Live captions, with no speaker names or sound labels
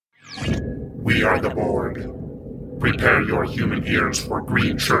We are the board. Prepare your human ears for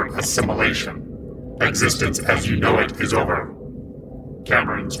green shirt assimilation. Existence as you know it is over.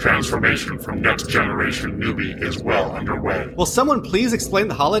 Cameron's transformation from next generation newbie is well underway. Will someone please explain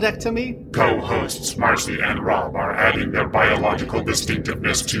the holodeck to me? Co-hosts Marcy and Rob are adding their biological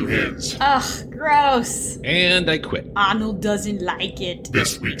distinctiveness to his. Ugh, gross. And I quit. Arnold doesn't like it.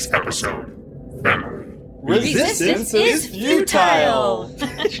 This week's episode, Family. Resistance is futile.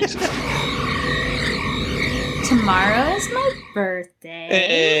 Tomorrow is my birthday.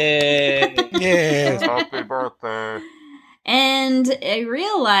 Hey. Yes. Happy birthday. And I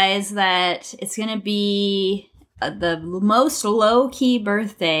realize that it's going to be the most low-key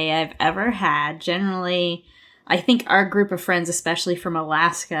birthday I've ever had. Generally, I think our group of friends, especially from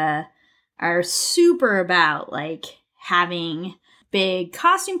Alaska, are super about, like, having big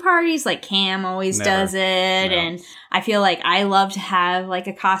costume parties. Like, Cam always does it. No. And I feel like I love to have, like,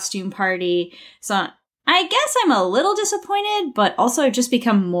 a costume party. So I guess I'm a little disappointed, but also I've just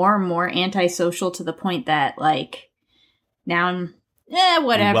become more and more antisocial to the point that, like, now I'm,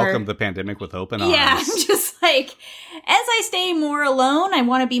 whatever. Welcome the pandemic with open arms. Yeah, I'm just like, as I stay more alone, I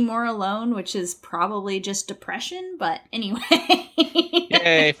want to be more alone, which is probably just depression, but anyway.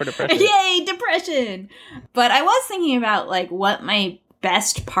 Yay for depression. Yay, depression! But I was thinking about, like, what my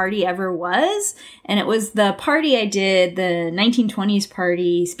best party ever was, and it was the party I did, the 1920s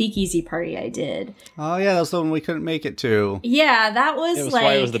party, speakeasy party I did. Oh, yeah, that was the one we couldn't make it to. Yeah, that was, like,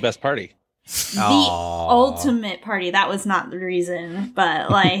 why it was the best party. The ultimate party. That was not the reason, but,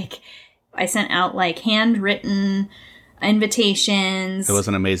 like, I sent out, like, handwritten invitations. It was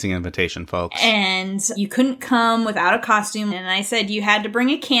an amazing invitation, folks. And you couldn't come without a costume. And I said you had to bring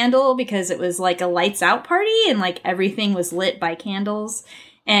a candle because it was, like, a lights out party and, like, everything was lit by candles.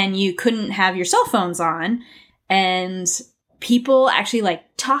 And you couldn't have your cell phones on. And people actually, like,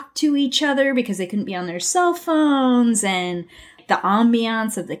 talked to each other because they couldn't be on their cell phones. And the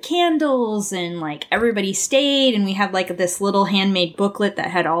ambiance of the candles, and, like, everybody stayed, and we had, like, this little handmade booklet that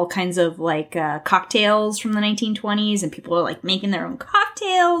had all kinds of, like, cocktails from the 1920s, and people were, like, making their own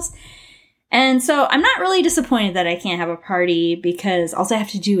cocktails. And so I'm not really disappointed that I can't have a party, because all I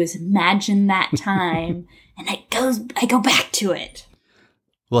have to do is imagine that time, and I go back to it.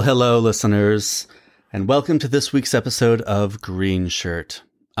 Well, hello, listeners, and welcome to this week's episode of Green Shirt.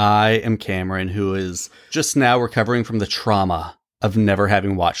 I am Cameron, who is just now recovering from the trauma of never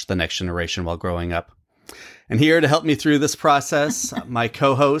having watched The Next Generation while growing up. And here to help me through this process, my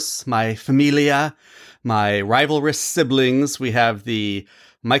co-hosts, my familia, my rivalrous siblings, we have the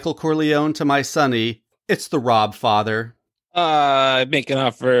Michael Corleone to my Sonny. It's the Rob father. Make an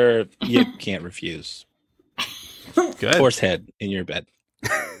offer you can't refuse. Good. Horse head in your bed.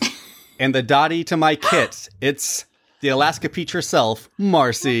 And the Dottie to my Kit. It's the Alaska Peach herself,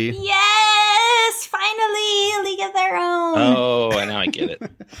 Marcy. Yes! Finally! A League of Their Own! Oh, and now I get it.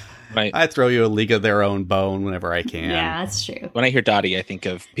 I throw you a League of Their Own bone whenever I can. Yeah, that's true. When I hear Dottie, I think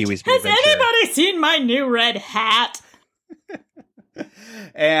of Pee-wee's Big Has Adventure. anybody seen my new red hat?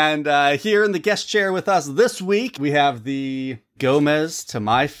 And here in the guest chair with us this week, we have the Gomez to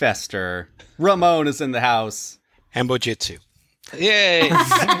my Fester. Ramon is in the house. And Bojitsu. Yay!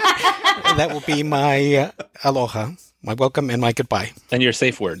 That will be my aloha, my welcome, and my goodbye. And your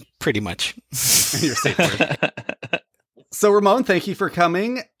safe word. Pretty much. Your safe word. So, Ramon, thank you for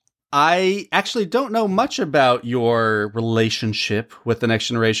coming. I actually don't know much about your relationship with The Next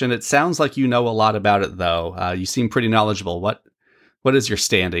Generation. It sounds like you know a lot about it, though. You seem pretty knowledgeable. What is your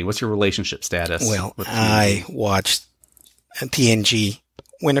standing? What's your relationship status? Well, I watched TNG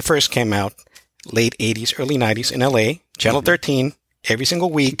when it first came out, late 80s, early 90s in LA, Channel 13, every single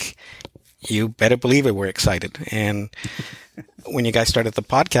week. You better believe it, we're excited. And when you guys started the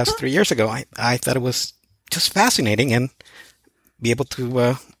podcast 3 years ago, I thought it was just fascinating and be able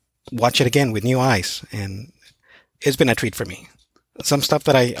to watch it again with new eyes. And it's been a treat for me. Some stuff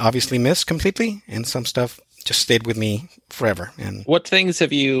that I obviously missed completely, and some stuff just stayed with me forever. And what things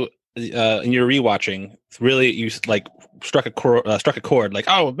have you, in your rewatching, really you like struck a chord? Like,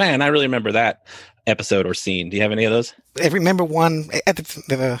 oh man, I really remember that episode or scene. Do you have any of those? I remember one at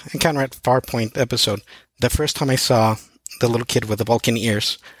the Encounter at Farpoint episode. The first time I saw the little kid with the Vulcan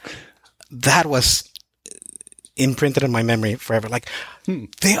ears, that was imprinted in my memory forever. Like,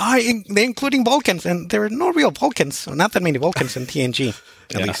 they're including Vulcans, and there are no real Vulcans, not that many Vulcans in TNG,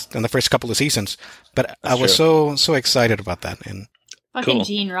 at least in the first couple of seasons. But I was so excited about that, and fucking cool.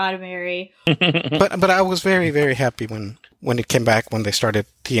 Gene Roddenberry. but I was very, very happy when it came back, when they started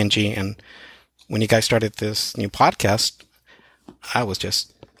TNG, and when you guys started this new podcast. I was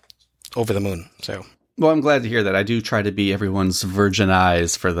just over the moon. So, well, I'm glad to hear that. I do try to be everyone's virgin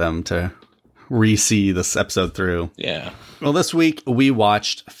eyes for them to re-see this episode through. Yeah. Well, this week we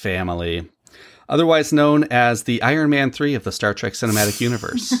watched Family, otherwise known as the Iron Man 3 of the Star Trek Cinematic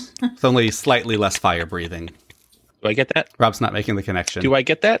Universe, with only slightly less fire breathing. Do I get that? Rob's not making the connection. Do I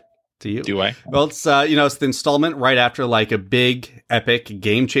get that? Do you? Do I? Well, it's it's the installment right after like a big, epic,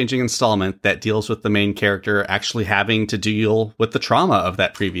 game-changing installment that deals with the main character actually having to deal with the trauma of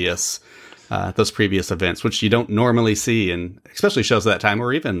that those previous events, which you don't normally see, and especially shows at that time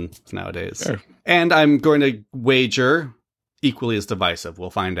or even nowadays. Sure. And I'm going to wager equally as divisive. We'll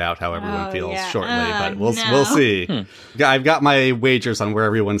find out how everyone feels shortly, but we'll see. I've got my wagers on where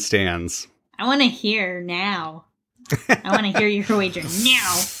everyone stands. I want to hear now. I want to hear your wager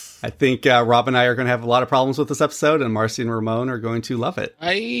now. I think Rob and I are going to have a lot of problems with this episode, and Marcy and Ramon are going to love it.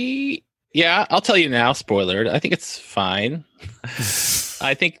 I'll tell you now, spoiler. I think it's fine.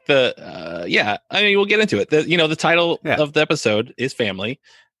 I think we'll get into it. The title of the episode is Family,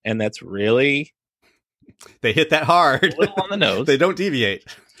 and that's really... They hit that hard. A little on the nose. They don't deviate.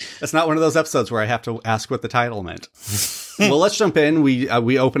 That's not one of those episodes where I have to ask what the title meant. Well, let's jump in. We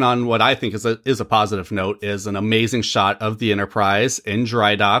open on what I think is a positive note, is an amazing shot of the Enterprise in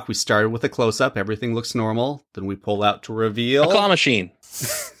dry dock. We started with a close-up. Everything looks normal. Then we pull out to reveal... A claw machine.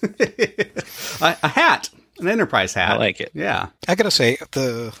 a hat. An Enterprise hat. I like it. Yeah. I gotta say,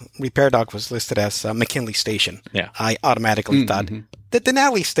 the repair dock was listed as McKinley Station. Yeah. I automatically thought, the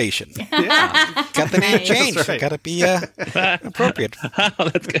Denali Station. Yeah. Got the name Nice. changed. That's right. Gotta be appropriate. Oh,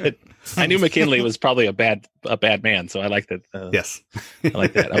 that's good. I knew McKinley was probably a bad man, so I like that. Yes. I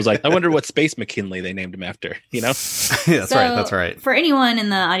like that. I was like, I wonder what Space McKinley they named him after. That's right. That's right. For anyone in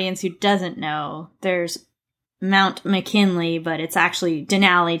the audience who doesn't know, there's Mount McKinley, but it's actually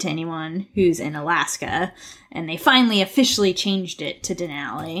Denali to anyone who's in Alaska. And they finally officially changed it to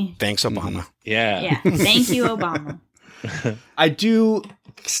Denali. Thanks, Obama. Yeah. Yeah. Thank you, Obama. I do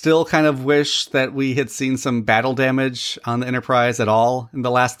still kind of wish that we had seen some battle damage on the Enterprise at all in the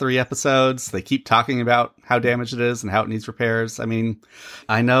last 3 episodes. They keep talking about how damaged it is and how it needs repairs. I mean,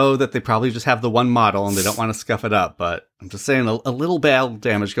 I know that they probably just have the one model and they don't want to scuff it up, but I'm just saying a little battle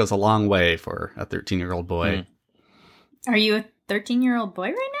damage goes a long way for a 13-year-old boy. Are you a 13-year-old boy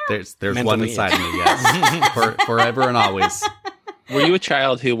right now? There's Mentally, one inside me, yes. Forever and always. Were you a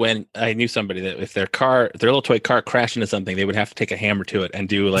child who, when I knew somebody that if their little toy car crashed into something, they would have to take a hammer to it and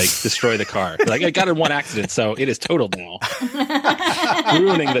do destroy the car? Like, I got in one accident, so it is total now.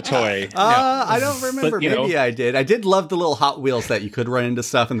 Ruining the toy. I don't remember. But, Maybe I did. I did love the little Hot Wheels that you could run into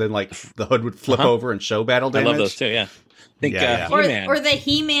stuff and then the hood would flip over and show battle damage. I love those too, yeah. Think He-Man. Or the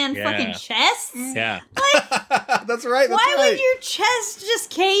He-Man fucking chests? Yeah. That's right. Why would your chest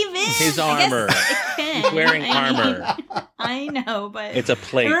just cave in? His I guess armor. it can. He's wearing I mean, armor. I know, but It's a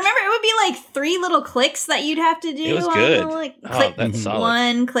plate. remember, it would be like 3 little clicks that you'd have to do. It was good. Click that's solid.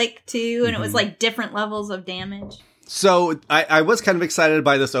 1, click 2, and it was like different levels of damage. So I was kind of excited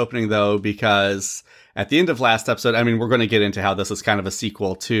by this opening, though, because at the end of last episode, I mean, we're going to get into how this is kind of a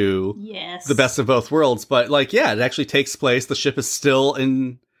sequel to Yes. The Best of Both Worlds. But it actually takes place. The ship is still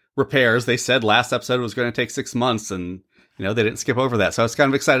in repairs. They said last episode was going to take 6 months, and, they didn't skip over that. So I was kind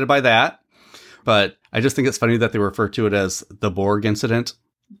of excited by that. But I just think it's funny that they refer to it as the Borg incident.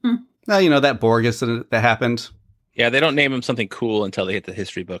 That Borg incident that happened. Yeah, they don't name him something cool until they hit the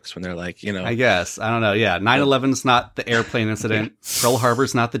history books when they're like, I guess. I don't know. Yeah, 9/11's not the airplane incident. Pearl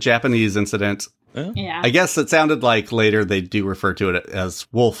Harbor's not the Japanese incident. Yeah. I guess it sounded like later they do refer to it as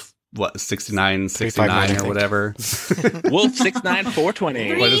Wolf, 69, 69 or whatever. Wolf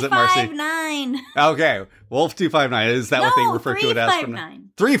 69420. What is it, Marcy? 359. Okay, Wolf 259. Is that what they No, refer to it as?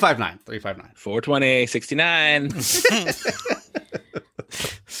 359. 359. 420, 69.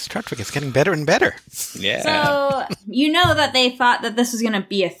 Star Trek is getting better and better. Yeah. So, that they thought that this was going to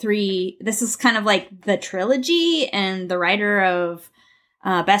be this is kind of like the trilogy, and the writer of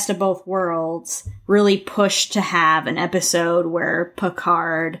Best of Both Worlds really pushed to have an episode where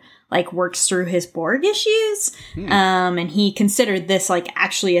Picard works through his Borg issues. And he considered this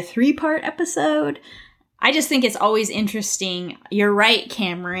actually a 3-part episode. I just think it's always interesting. You're right,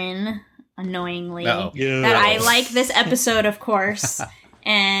 Cameron, annoyingly, Uh-oh. that I like this episode, of course,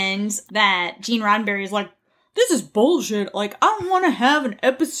 and that Gene Roddenberry is like, this is bullshit. I don't want to have an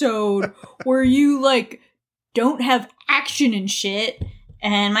episode where you, don't have action and shit.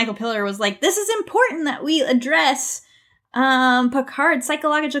 And Michael Piller was like, this is important that we address Picard's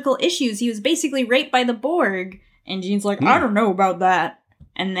psychological issues. He was basically raped by the Borg. And Gene's like, I don't know about that.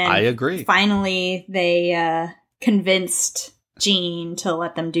 And then I agree. Finally, they convinced Gene to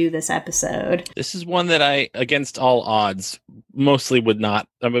let them do this episode. This is one that I, against all odds, mostly would not,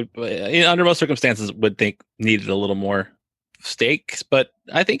 under most circumstances, would think needed a little more stakes, but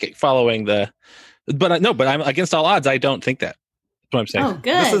I think following but I'm against all odds. I don't think that. That's what I'm saying. Oh,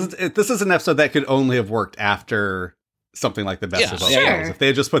 good. This is an episode that could only have worked after something like the Best of Both sure. Worlds. If they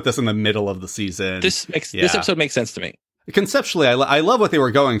had just put this in the middle of the season. This episode makes sense to me. Conceptually, I love what they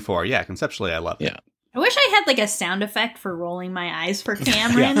were going for. Yeah, conceptually, I love it. Yeah. I wish I had like a sound effect for rolling my eyes for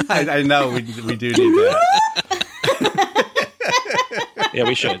Cameron. I know, we do need that. Yeah,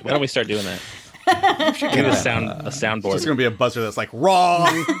 we should. Why don't we start doing that? We should get a soundboard. It's going to be a buzzer that's like, wrong!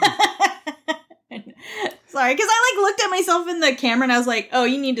 Sorry, because I like looked at myself in the camera and I was like, oh,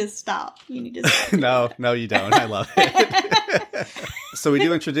 you need to stop. You need to stop. No, you don't. I love it. So we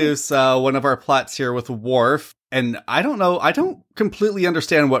do introduce one of our plots here with Worf. And I don't completely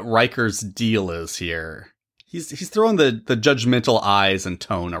understand what Riker's deal is here. He's throwing the judgmental eyes and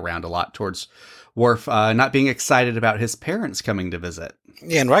tone around a lot towards Worf not being excited about his parents coming to visit.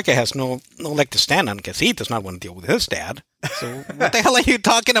 Yeah, and Riker has no leg to stand on because he does not want to deal with his dad. So what the hell are you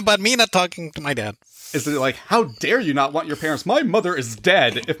talking about me not talking to my dad? Is it like, how dare you not want your parents? My mother is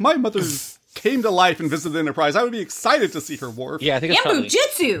dead. If my mother came to life and visited the Enterprise, I would be excited to see her, Worf. Yeah, I think it's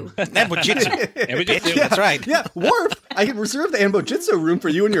Ambojitsu! Ambojitsu. That's right. Yeah, Worf, I can reserve the Ambojitsu room for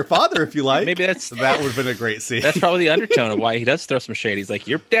you and your father if you like. Maybe that would have been a great scene. That's probably the undertone of why he does throw some shade. He's like,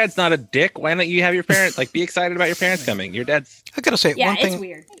 your dad's not a dick. Why don't you have your parents, like, be excited about your parents coming? Your dad's... I gotta say, it's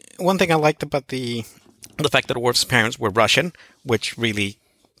weird. One thing I liked about the fact that Worf's parents were Russian, which really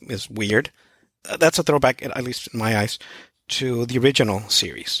is weird. That's a throwback, at least in my eyes, to the original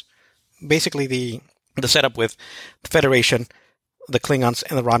series. Basically, the setup with the Federation, the Klingons,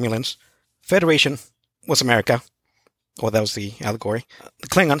 and the Romulans. Federation was America, or that was the allegory. The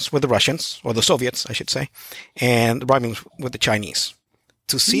Klingons were the Russians, or the Soviets, I should say, and the Romulans were the Chinese.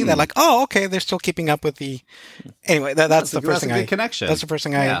 To see that, like, oh, okay, they're still keeping up with the... Anyway, that's the first thing connection. That's the first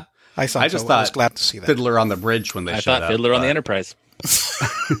thing I saw. I just thought I was glad to see that. Fiddler on the Bridge when they showed up. I thought Fiddler on the Enterprise.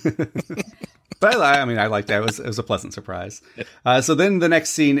 But I liked that. It was a pleasant surprise. So then the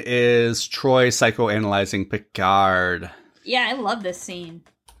next scene is Troy psychoanalyzing Picard. Yeah, I love this scene.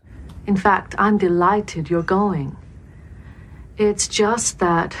 In fact, I'm delighted you're going. It's just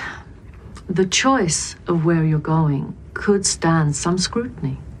that the choice of where you're going could stand some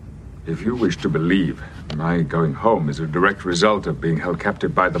scrutiny. If you wish to believe my going home is a direct result of being held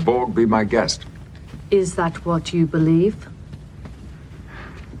captive by the Borg, be my guest. Is that what you believe?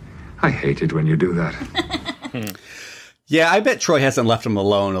 I hate it when you do that. Yeah, I bet Troy hasn't left him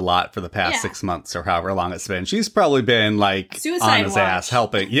alone a lot for the past 6 months or however long it's been. She's probably been like Suicide on his watch. ass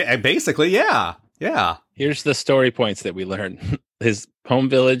helping. Yeah, basically, yeah. Here's the story points that we learned. His home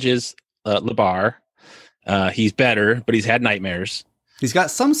village is Labar. He's better, but he's had nightmares. He's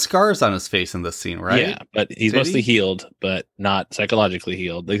got some scars on his face in this scene, right? Yeah, but he's mostly healed, but not psychologically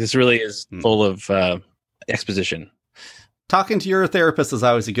healed. Like, this really is full of exposition. Talking to your therapist is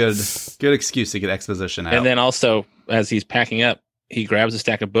always a good excuse to get exposition out. And then also, as he's packing up, he grabs a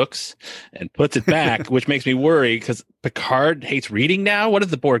stack of books and puts it back, which makes me worry because Picard hates reading now. What did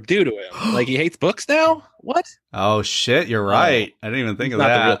the Borg do to him? Like, he hates books now? What? Oh shit, you're right. I didn't even think of that.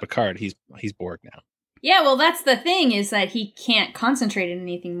 Not the real Picard. He's Borg now. Yeah, well, that's the thing, is that he can't concentrate on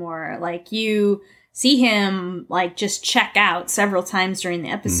anything more. Like, you see him, like, just check out several times during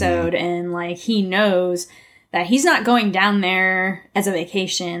the episode, and, like, he knows that he's not going down there as a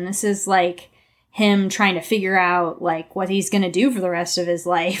vacation. This is, like, him trying to figure out, like, what he's going to do for the rest of his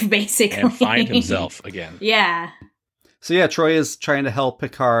life, basically. And find himself again. Yeah. So yeah, Troy is trying to help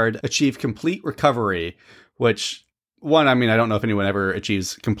Picard achieve complete recovery, which, one, I mean, I don't know if anyone ever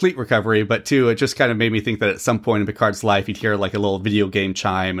achieves complete recovery, but two, it just kind of made me think that at some point in Picard's life, he'd hear like a little video game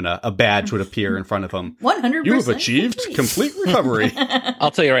chime and a badge would appear in front of him. 100%. You have achieved complete recovery. I'll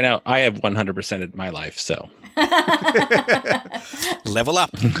tell you right now, I have 100% in my life, so. Level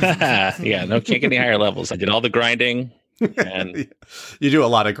up. Yeah, no, can't get any higher levels. I did all the grinding. And you do a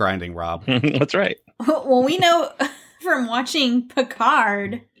lot of grinding, Rob. That's right. Well, we know from watching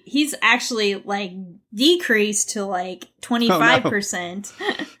Picard, he's actually, like, decreased to, like, 25%.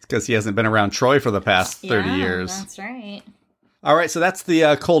 It's because he hasn't been around Troy for the past 30 years. That's right. All right, so that's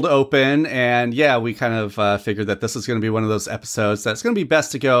the cold open, and yeah, we kind of figured that this is going to be one of those episodes that's going to be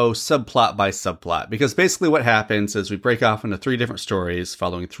best to go subplot by subplot, because basically what happens is we break off into 3 different stories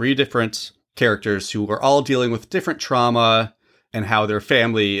following 3 different characters who are all dealing with different trauma and how their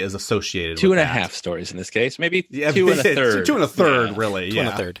family is associated Two with and that. a half stories in this case, maybe Yeah, 2 and a third. 2 and a third, Yeah. really. 2 and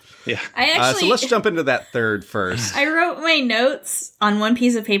a third. Yeah. I actually... So let's jump into that third first. I wrote my notes on one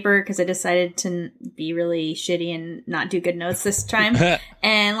piece of paper because I decided to be really shitty and not do good notes this time.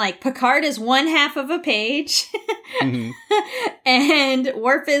 And, like, Picard is 1/2 of a page. And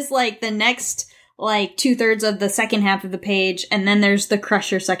Worf is, like, the next, like 2/3 of the second half of the page, and then there's the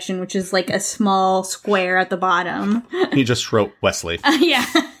Crusher section, which is like a small square at the bottom. He just wrote Wesley. Yeah.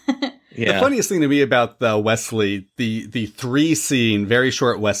 The funniest thing to me about the Wesley, the 3-scene, very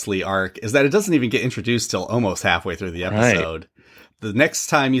short Wesley arc, is that it doesn't even get introduced till almost halfway through the episode. Right. The next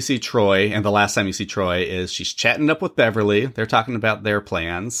time you see Troy, and the last time you see Troy, is she's chatting up with Beverly. They're talking about their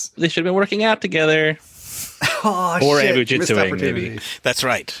plans. They should have been working out together. Oh, or shit. Abujitsuing, maybe. That's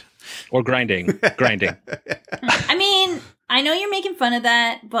right. Or grinding. I mean, I know you're making fun of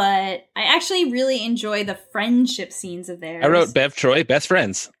that, but I actually really enjoy the friendship scenes of theirs. I wrote Bev, Troy, best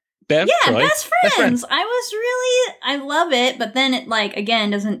friends. Bev, yeah, Troy, best friends. I love it, but then it, like,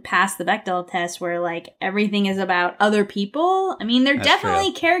 again, doesn't pass the Bechdel test where, like, everything is about other people. I mean, they're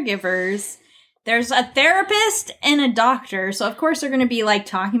definitely caregivers. There's a therapist and a doctor, so of course they're going to be, like,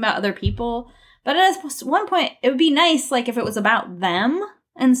 talking about other people. But at one point, it would be nice, like, if it was about them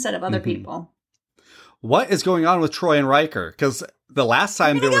instead of other people. What is going on with Troy and Riker? Because the last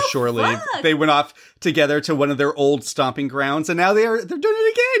time they were shore-leave, they went off together to one of their old stomping grounds, and now they're doing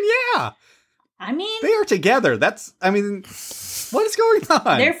it again. Yeah, I mean, they are together. What is going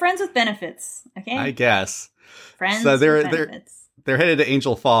on? They're friends with benefits. Okay, I guess friends. So with benefits. They're headed to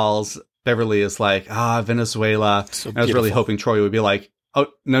Angel Falls. Beverly is like, Venezuela. So I was really hoping Troy would be like, oh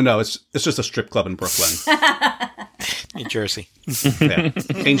no, it's just a strip club in Brooklyn, New Jersey. Yeah.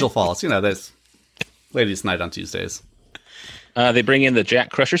 Angel Falls. There's ladies' night on Tuesdays. They bring in the Jack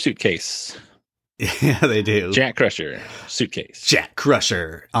Crusher suitcase. Yeah, they do. Jack Crusher suitcase. Jack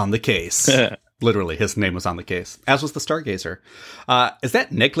Crusher on the case. Literally, his name was on the case, as was the Stargazer. Is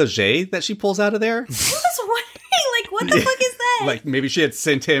that negligee that she pulls out of there? I was wondering, like, what the fuck is that? Like, maybe she had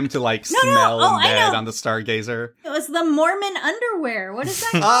sent him to, like, smell in bed on the Stargazer. It was the Mormon underwear. What is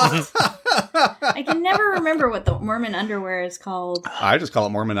that? I can never remember what the Mormon underwear is called. I just call it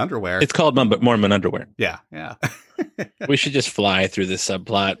Mormon underwear. It's called Mormon underwear. Yeah. We should just fly through this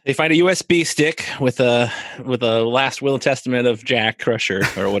subplot. They find a USB stick with a last will and testament of Jack Crusher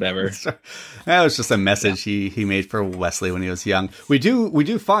or whatever. That was just a message he made for Wesley when he was young. We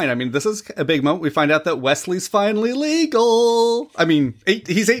do find, I mean, this is a big moment. We find out that Wesley's finally legal. I mean,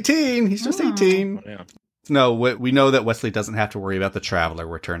 he's 18. He's just 18. Yeah. No, we know that Wesley doesn't have to worry about the Traveler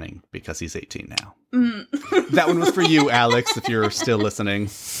returning because he's 18 now. That one was for you, Alex, if you're still listening.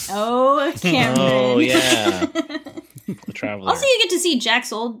 Oh, Cameron. Oh, yeah. The Traveler. Also, you get to see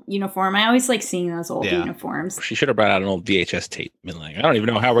Jack's old uniform. I always like seeing those old uniforms. She should have brought out an old VHS tape. Like, I don't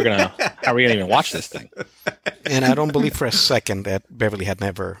even know how we're gonna even watch this thing. And I don't believe for a second that Beverly had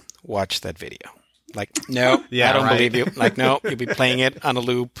never watched that video. Like, no, I don't believe you. Like, no, you'll be playing it on a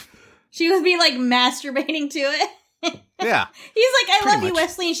loop. She would be like masturbating to it. Yeah. He's like, I love you,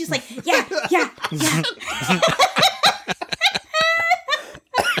 Wesley. And she's like, yeah.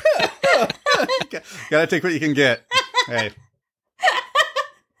 Gotta take what you can get. Hey.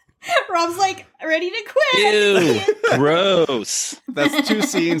 Rob's like, ready to quit. Ew, gross. That's 2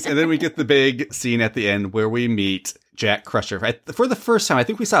 scenes, and then we get the big scene at the end where we meet Jack Crusher. For the first time, I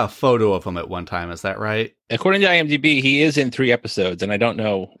think we saw a photo of him at one time. Is that right? According to IMDb, he is in 3 episodes, and I don't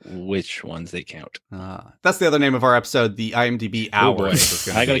know which ones they count. That's the other name of our episode, the IMDb Hours.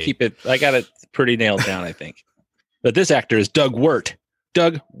 I got it pretty nailed down, I think. But this actor is Doug Wirt.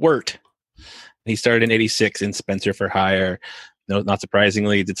 Doug Wirt. He started in 86 in Spencer for Hire. No, not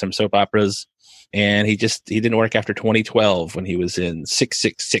surprisingly, he did some soap operas. And he didn't work after 2012 when he was in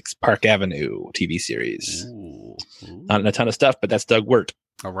 666 Park Avenue TV series. Ooh. Not in a ton of stuff, but that's Doug Wirt.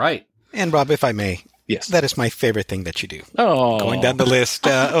 All right. And Rob, if I may, yes, that is my favorite thing that you do. Oh, going down the list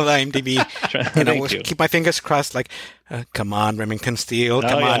of IMDb, Thank keep my fingers crossed. Like, come on, Remington Steele,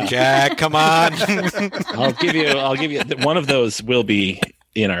 come on, Jack, come on. I'll give you one of those will be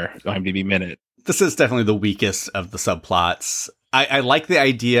in our IMDb minute. This is definitely the weakest of the subplots. I like the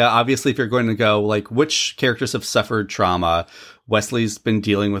idea. Obviously, if you're going to go, like, which characters have suffered trauma, Wesley's been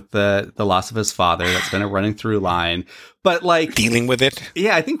dealing with the loss of his father. That's been a running through line. But, like... dealing with it?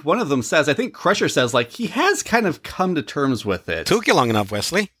 Yeah, I think one of them says, I think Crusher says, like, he has kind of come to terms with it. Took you long enough,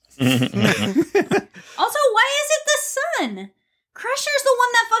 Wesley. Also, why is it the son? Crusher's the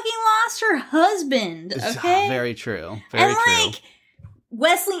one that fucking lost her husband, okay? Very true. Very true. Like...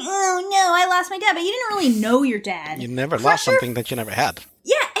 Wesley, oh no, I lost my dad, but you didn't really know your dad. You never lost something that you never had.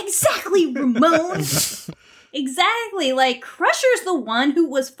 Yeah, exactly, Ramon. Exactly. Like, Crusher's the one who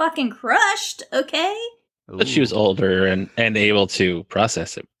was fucking crushed, okay? But she was older and able to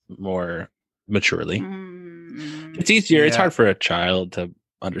process it more maturely. It's easier. Yeah. It's hard for a child to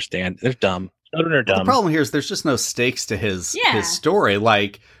understand. They're dumb. Children are dumb. The problem here is there's just no stakes to his story.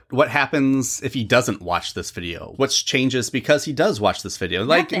 Like, what happens if he doesn't watch this video? What changes because he does watch this video?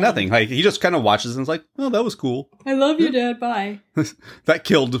 Like, nothing. Like, he just kind of watches and is like, oh, that was cool. I love you, Dad. Bye. That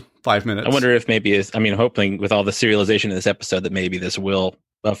killed 5 minutes. I wonder if maybe, hoping with all the serialization in this episode that maybe this will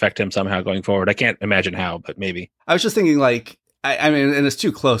affect him somehow going forward. I can't imagine how, but maybe. I was just thinking, like, I mean, and it's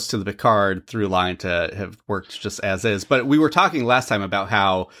too close to the Picard through line to have worked just as is. But we were talking last time about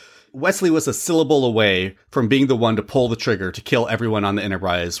how Wesley was a syllable away from being the one to pull the trigger to kill everyone on the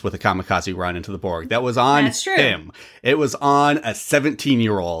Enterprise with a kamikaze run into the Borg. That was on him. It was on a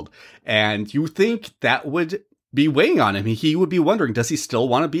 17-year-old. And you think that would be weighing on him. He would be wondering, does he still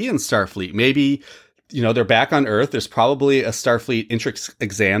want to be in Starfleet? Maybe, they're back on Earth. There's probably a Starfleet entrance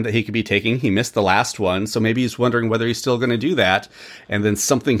exam that he could be taking. He missed the last one. So maybe he's wondering whether he's still going to do that. And then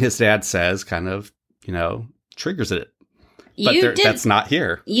something his dad says kind of, triggers it. But that's not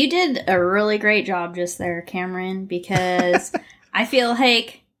here. You did a really great job just there, Cameron, because I feel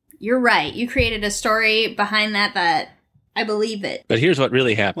like you're right. You created a story behind that I believe it. But here's what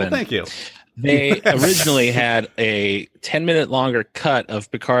really happened. Well, thank you. They originally had a 10-minute longer cut of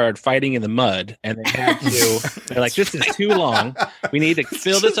Picard fighting in the mud, and they had to, they're like, this is too long. We need to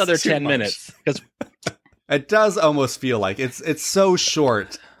fill this other 10 minutes. Because it does almost feel like it's so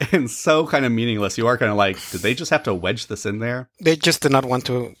short and so kind of meaningless. You are kind of like, did they just have to wedge this in there? They just did not want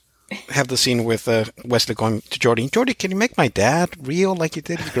to have the scene with Wesley going to Geordi. Geordi, can you make my dad real like you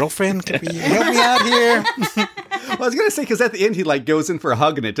did his girlfriend? Can you help me out here? Well, I was going to say, because at the end he goes in for a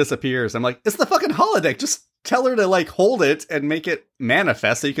hug and it disappears. I'm like, it's the fucking holodeck. Just tell her to hold it and make it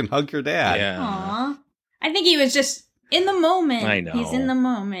manifest so you can hug your dad. Yeah. Aww. I think he was just in the moment. I know. He's in the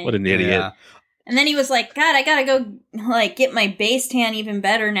moment. What an idiot. Yeah. And then he was like, God, I gotta go, get my base tan even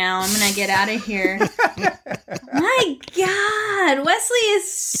better now. I'm gonna get out of here. My God, Wesley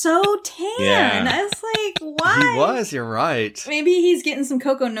is so tan. Yeah. I was like, why? He was, you're right. Maybe he's getting some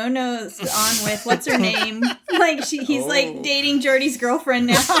Coco No-Nos on with, what's her name? He's dating Geordi's girlfriend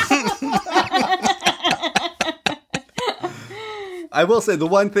now. I will say the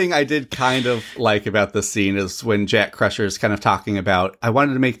one thing I did kind of like about this scene is when Jack Crusher is kind of talking about, I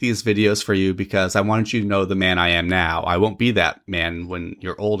wanted to make these videos for you because I wanted you to know the man I am now. I won't be that man when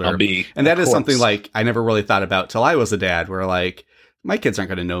you're older. I'll be, and that is something I never really thought about till I was a dad, where my kids aren't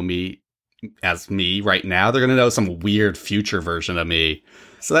going to know me as me right now. They're going to know some weird future version of me.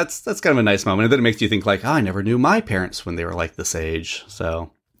 So that's kind of a nice moment. And then it makes you think I never knew my parents when they were this age.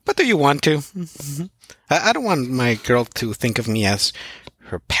 So. But do you want to? Mm-hmm. I don't want my girl to think of me as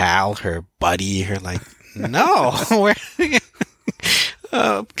her pal, her buddy, no.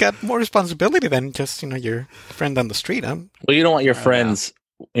 Got more responsibility than just, your friend on the street. Well, you don't want your friends,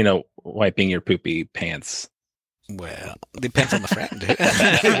 wiping your poopy pants. Well, depends on the friend.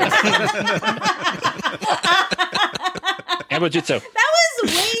 Ambojitsu. That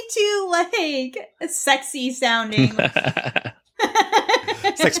was way too, sexy sounding.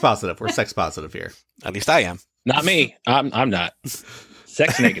 Sex positive. We're sex positive here. At least I am. Not me. I'm not.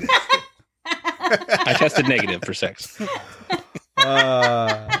 Sex negative. I tested negative for sex.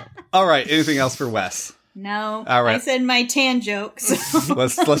 All right. Anything else for Wes? No. All right. I said my tan jokes. So.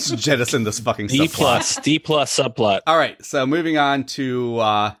 Let's jettison this fucking subplot. D plus subplot. All right. So moving on to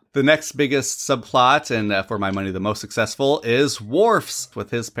the next biggest subplot, and for my money, the most successful, is Worf's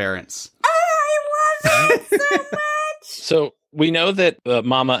with his parents. Oh, I love it so much. So we know that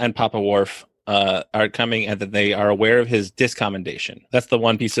Mama and Papa Worf are coming, and that they are aware of his discommendation. That's the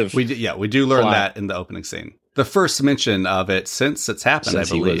one piece of we do learn that in the opening scene. The first mention of it since it's happened, I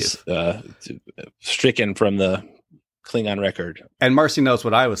believe. He was stricken from the Klingon record. And Marcy knows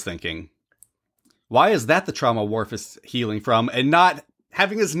what I was thinking. Why is that the trauma Worf is healing from, and not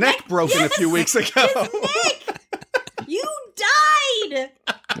having his neck broken a few weeks ago? His neck! You died!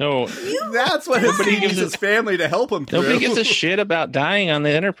 No, that's what he gives his family to help him through. Nobody gives a shit about dying on the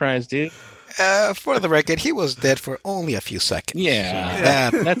Enterprise, dude. For the record, he was dead for only a few seconds. Yeah,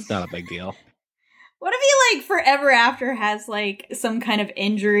 that's not a big deal. What if he forever after has some kind of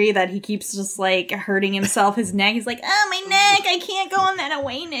injury that he keeps just hurting himself, his neck? He's like, oh, my neck, I can't go on that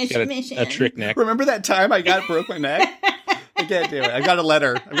away mission. A trick neck. Remember that time I broke my neck? I can't do it. I got a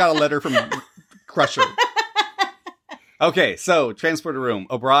letter from Crusher. Okay, so transporter room.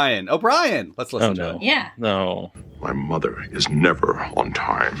 O'Brien, let's listen to it. Yeah. No. My mother is never on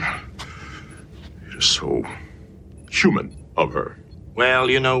time. It is so human of her. Well,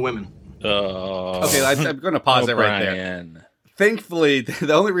 women. Okay, I'm going to pause it right there. Thankfully,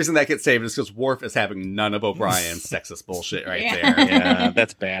 the only reason that gets saved is because Worf is having none of O'Brien's sexist bullshit there. Yeah,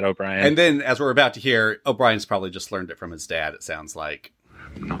 that's bad, O'Brien. And then, as we're about to hear, O'Brien's probably just learned it from his dad, it sounds like.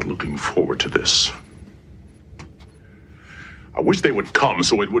 I'm not looking forward to this. I wish they would come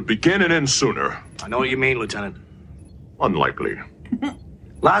so it would begin and end sooner. I know what you mean, Lieutenant. Unlikely.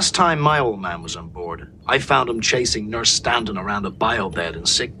 Last time my old man was on board, I found him chasing Nurse Stanton around a bio bed in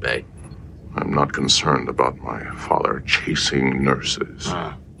sickbay. I'm not concerned about my father chasing nurses.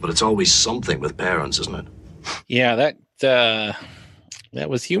 But it's always something with parents, isn't it? Yeah, that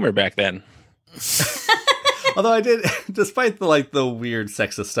was humor back then. Although I did, despite the weird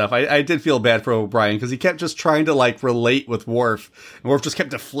sexist stuff, I did feel bad for O'Brien because he kept just trying to relate with Worf, and Worf just kept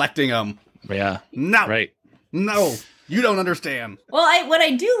deflecting him. Yeah. No. Right. No. You don't understand. Well, what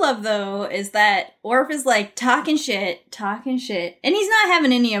I do love, though, is that Worf is, talking shit, and he's not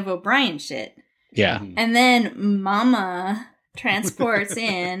having any of O'Brien's shit. Yeah. And then Mama transports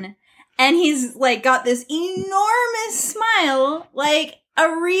in, and he's, got this enormous smile,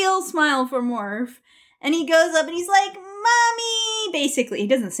 a real smile from Worf. And he goes up and he's like, Mommy! Basically, he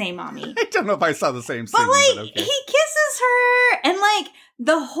doesn't say Mommy. I don't know if I saw the same scene. But, okay. He kisses her, and,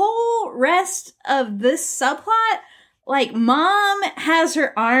 the whole rest of this subplot, Mom has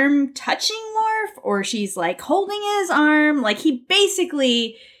her arm touching Worf, or she's, holding his arm. He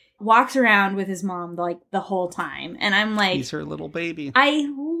basically walks around with his mom, the whole time. And I'm like... He's her little baby.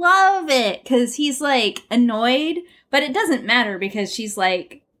 I love it, because he's, annoyed, but it doesn't matter, because she's,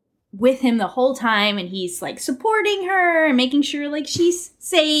 with him the whole time, and he's, supporting her and making sure, she's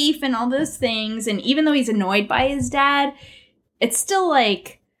safe and all those things. And even though he's annoyed by his dad, it's still,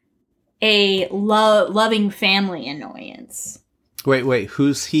 a loving family annoyance. Wait,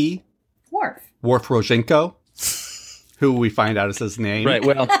 who's he? Worf. Worf Rozhenko? Who we find out is his name. Right,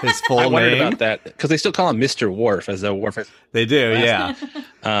 well, his full I wondered name. about that, because they still call him Mr. Worf, as though Worf is... They do, yeah.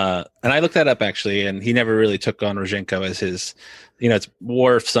 And I looked that up, actually, and he never really took on Rozhenko as his... it's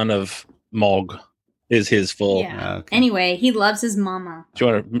Worf, son of Molg, is his full... Yeah. Okay. Anyway, he loves his mama. Do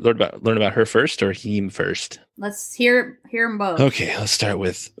you want to learn about her first, or him first? Let's hear them both. Okay, let's start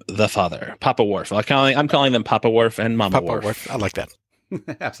with the father, Papa Worf. I'm calling them Papa Worf and Mama Worf. I like that.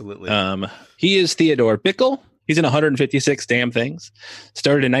 Absolutely. He is Theodore Bickle. He's in 156 damn things.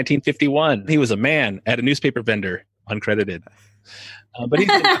 Started in 1951. He was a man at a newspaper vendor, uncredited. But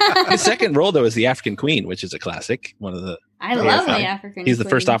his second role, though, is the African Queen, which is a classic. I love the African Queen. He's the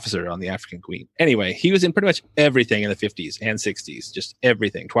first officer on the African Queen. Anyway, he was in pretty much everything in the 50s and 60s. Just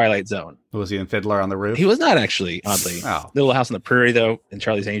everything. Twilight Zone. Was he in Fiddler on the Roof? He was not, actually, oddly. Oh. Little House on the Prairie, though, and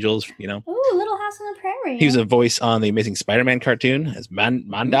Charlie's Angels, Ooh, Little House on the Prairie. He was a voice on the Amazing Spider-Man cartoon as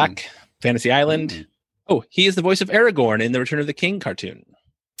Mandak, Fantasy Island. Oh, he is the voice of Aragorn in the Return of the King cartoon.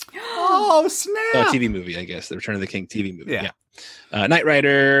 Oh, snap! TV movie, I guess. The Return of the King TV movie. Yeah. Knight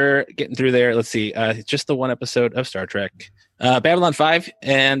Rider, getting through there. Let's see. Just the one episode of Star Trek. Babylon 5,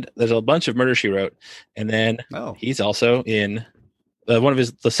 and there's a bunch of Murder, She Wrote. And then he's also in one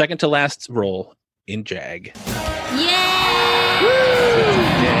of the second to last role in Jag.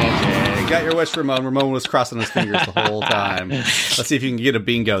 You got your wish, Ramon. Ramon was crossing his fingers the whole time. Let's see if you can get a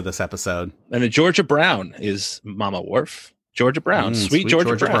bingo this episode. And then Georgia Brown is Mama Worf. Georgia Brown. Sweet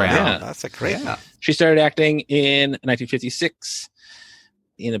Georgia Brown. Yeah. That's a great one. She started acting in 1956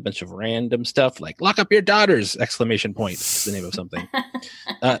 in a bunch of random stuff like Lock Up Your Daughters! ! Is the name of something.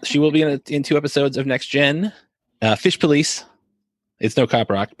 She will be in 2 episodes of Next Gen. Fish Police. It's no Cop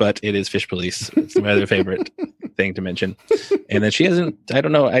Rock, but it is Fish Police. It's my other favorite thing to mention. And then she hasn't, I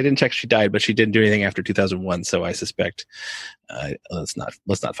don't know, I didn't check if she died, but she didn't do anything after 2001, so I suspect let's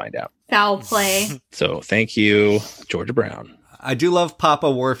not find out. Foul play. So thank you, Georgia Brown. I do love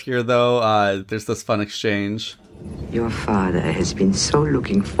Papa Worf here, though. There's this fun exchange. Your father has been so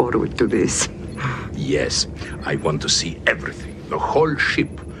looking forward to this. Yes, I want to see everything, the whole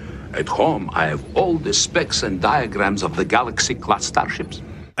ship. At home, I have all the specs and diagrams of the Galaxy-class starships.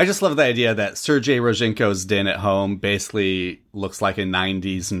 I just love the idea that Sergei Rozhenko's den at home basically looks like a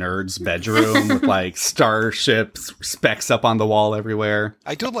 90s nerd's bedroom with starships, specs up on the wall everywhere.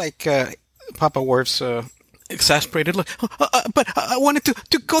 I do like Papa Worf's exasperated look, but I wanted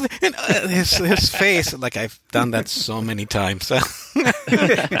to go there, and his face, I've done that so many times. Well, but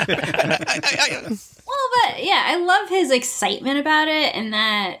yeah, I love his excitement about it, and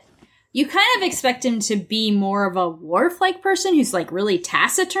that you kind of expect him to be more of a Worf-like person who's really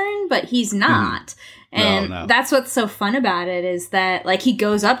taciturn, but he's not. And that's what's so fun about it, is that he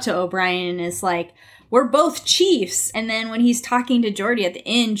goes up to O'Brien and is like, we're both chiefs. And then when he's talking to Geordi at the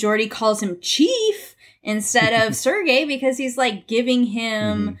end, Geordi calls him chief instead of Sergei, because he's giving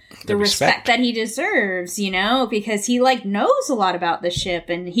him the respect that he deserves, because he knows a lot about the ship,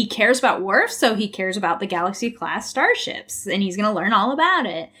 and he cares about Worf, so he cares about the Galaxy class starships, and he's going to learn all about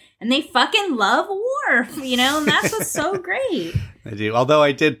it. And they fucking love Worf, and that's what's so great. I do. Although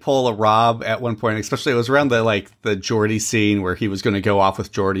I did pull a Rob at one point, especially it was around the Geordi scene where he was going to go off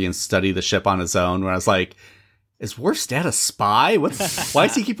with Geordi and study the ship on his own, when I was like, is Worf's dad a spy? Why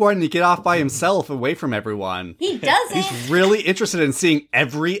does he keep wanting to get off by himself away from everyone? He doesn't. He's really interested in seeing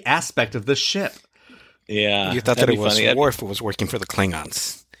every aspect of this ship. Yeah. You thought that it was Worf who was working for the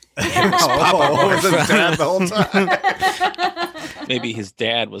Klingons. Was his dad the whole time? Maybe his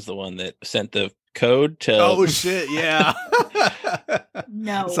dad was the one that sent the code to... Oh, shit, yeah.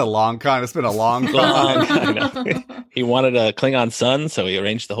 No. It's been a long con. He wanted a Klingon son, so he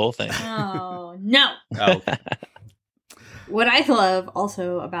arranged the whole thing. Oh, no. Oh. What I love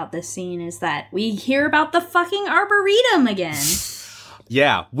also about this scene is that we hear about the fucking Arboretum again.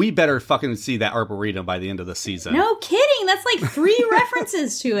 Yeah, we better fucking see that Arboretum by the end of the season. No kidding. That's like 3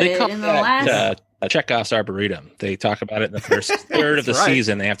 references to it in the last... Chekhov's Arboretum. They talk about it in the first third of the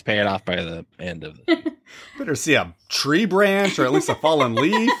season. They have to pay it off by the end of the... Better see a tree branch or at least a fallen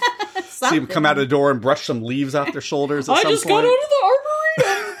leaf. See him come out of the door and brush some leaves off their shoulders at some point. Got out of the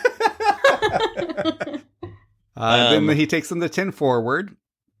Arboretum! Then he takes them to 10 forward.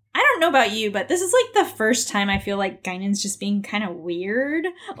 I don't know about you, but this is like the first time I feel like Guinan's just being kind of weird.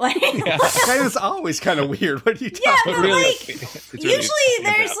 Guinan's always kind of weird. What are you talking about? Really, usually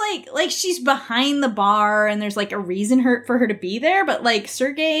there's like she's behind the bar and there's like a reason for her to be there, but like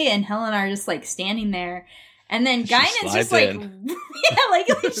Sergei and Helen are just like standing there. And then Guinan's just like, she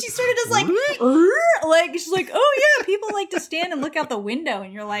sort of just like she's like, oh yeah, people like to stand and look out the window,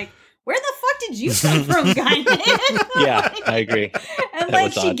 and you're like, where the fuck did you come from, Guinan? Yeah, I agree.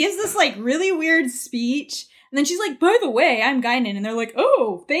 And she gives this like really weird speech, and then she's like, by the way, I'm Guinan, and they're like,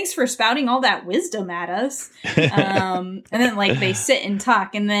 oh, thanks for spouting all that wisdom at us. And then they sit and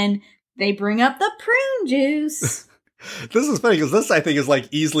talk, and then they bring up the prune juice. This is funny because this, I think, is like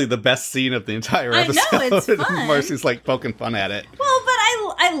easily the best scene of the entire episode. I know, it's fun. Marcy's like poking fun at it. Well, but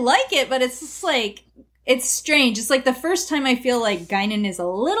I like it, but it's just like, it's strange. It's like the first time I feel like Guinan is a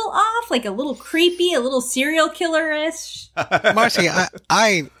little off, like a little creepy, a little serial killer-ish. Marcy,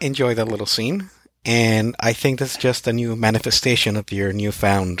 I enjoy that little scene. And I think that's just a new manifestation of your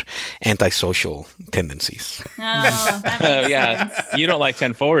newfound antisocial tendencies. Oh, that makes sense. You don't like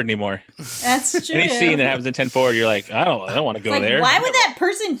 10 forward anymore. That's true. Any scene that happens in 10 forward, you're like, I don't want to go there. Why would that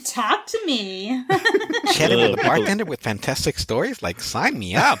person talk to me? Chatting with a bartender with fantastic stories? Like, sign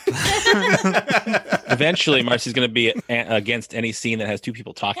me up. Eventually, Marcy's going to be against any scene that has 2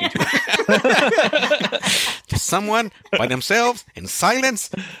 people talking to her. Just someone by themselves in silence.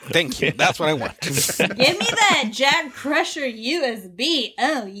 Thank you. That's what I want. Give me that Jack Crusher USB.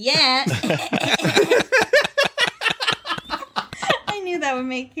 Oh, yeah. I knew that would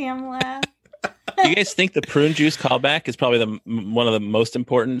make Cam laugh. Do you guys think the prune juice callback is probably one of the most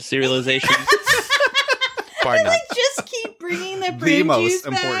important serializations? Just keep bringing the prune juice most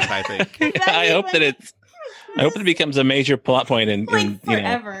important, back. I think. I hope that it becomes a major plot point in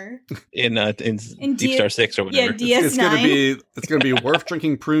forever. In Deep Star 6 or whatever. Yeah, DS9. It's gonna be Worf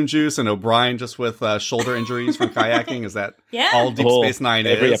drinking prune juice and O'Brien just with shoulder injuries from kayaking. Is that all Deep Space Nine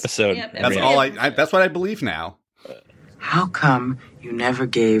is? Every episode. Yep, that's all. That's what I believe now. How come you never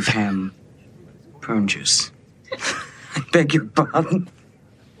gave him prune juice? I beg your pardon?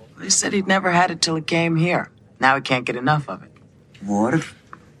 He said he'd never had it till he came here. Now he can't get enough of it. Worf?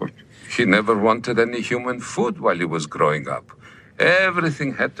 He never wanted any human food while he was growing up.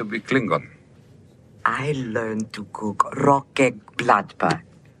 Everything had to be Klingon. I learned to cook rock egg blood pie.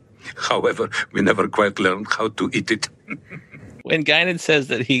 However, we never quite learned how to eat it. When Guinan says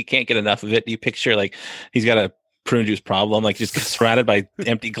that he can't get enough of it, you picture like he's got a prune juice problem, like just surrounded by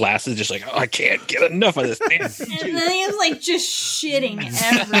empty glasses, just like, oh, I can't get enough of this damn juice. And then he was like just shitting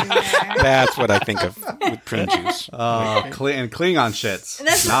everywhere. That's what I think of with prune juice. And Klingon shits.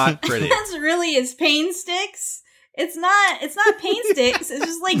 That's not pretty. That's really his pain sticks. It's not pain sticks. It's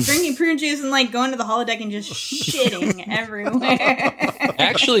just like drinking prune juice and like going to the holodeck and just shitting everywhere.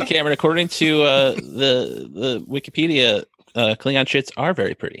 Actually, Cameron, according to the Wikipedia, Klingon shits are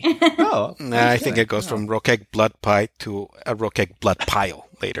very pretty. Oh, I think it goes from rock egg blood pie to a rock egg blood pile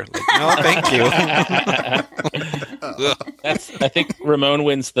later. Like, no, thank you. I think Ramon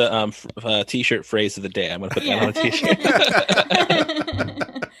wins the t-shirt phrase of the day. I'm going to put that on a t-shirt.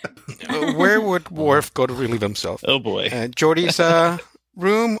 Where would Worf go to relieve himself? Oh boy, Geordi's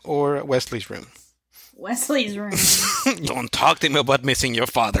room or Wesley's room? Wesley's room. Don't talk to me about missing your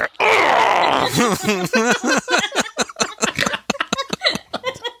father.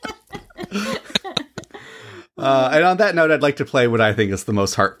 And on that note, I'd like to play what I think is the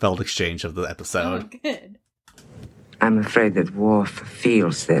most heartfelt exchange of the episode. Oh, good. I'm afraid that Worf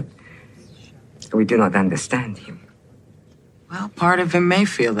feels that We do not understand him. Well, part of him may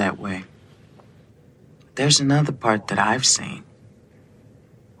feel that way. There's another part that I've seen.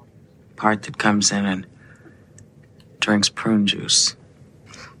 Part that comes in and drinks prune juice.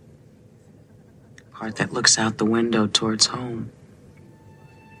 Part that looks out the window towards home.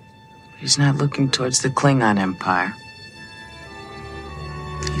 He's not looking towards the Klingon Empire.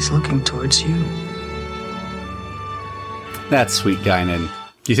 He's looking towards you. That's sweet, Guinan.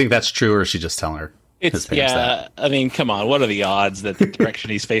 Do you think that's true, or is she just telling her? I mean, come on. What are the odds that the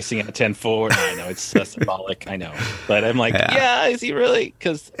direction he's facing at 10-4? I know it's symbolic. I know, but I'm like, is he really?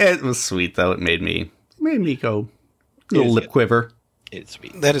 Because it was sweet, though. It made me go a little lip quiver. It's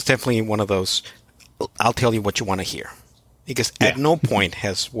sweet. That is definitely one of those. I'll tell you what you want to hear, because at no point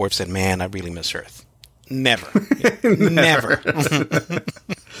has Worf said, "Man, I really miss Earth." Never. Never.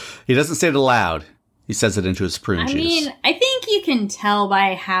 He doesn't say it aloud. He says it into his prune juice. I mean, I think you can tell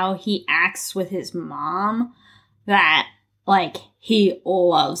by how he acts with his mom that, like, he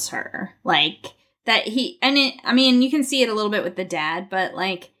loves her. Like, that he... I mean, you can see it a little bit with the dad, but,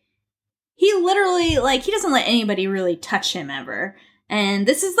 like, he literally, like, he doesn't let anybody really touch him ever. And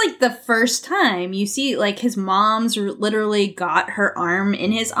this is, like, the first time you see, like, his mom's literally got her arm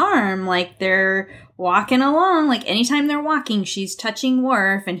in his arm. Like, they're walking along. Like, anytime they're walking, she's touching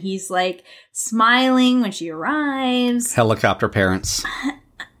Worf, and he's, like, smiling when she arrives. Helicopter parents.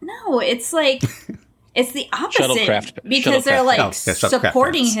 No, it's, like, it's the opposite. Because they're, like,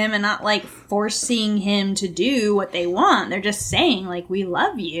 supporting parents. him and not, like, forcing him to do what they want. They're just saying, like, we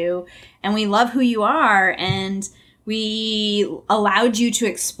love you, and we love who you are, and... we allowed you to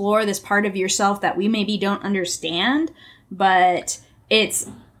explore this part of yourself that we maybe don't understand, but it's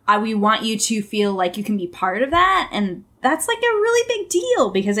we want you to feel like you can be part of that, and that's like a really big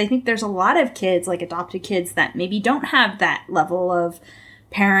deal because I think there's a lot of kids, like adopted kids, that maybe don't have that level of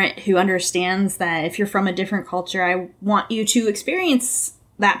parent who understands that if you're from a different culture, I want you to experience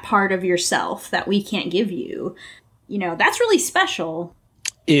that part of yourself that we can't give you. You know, that's really special.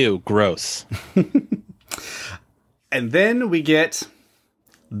 Ew, gross. And then we get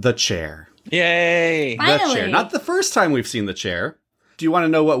the chair. Yay! The chair. Not the first time we've seen the chair. Do you want to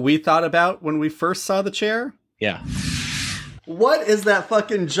know what we thought about when we first saw the chair? Yeah. What is that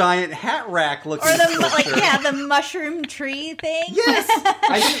fucking giant hat rack looking Or sculpture? the mushroom tree thing? Yes!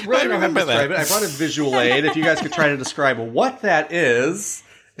 I didn't really know how to describe it. I brought a visual aid. If you guys could try to describe what that is.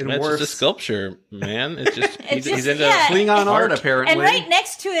 It's just a sculpture, man. It's just he's into Klingon art, apparently. And right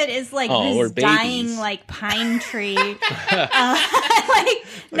next to it is like this dying like pine tree.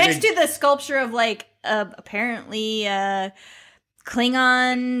 Next to the sculpture of like apparently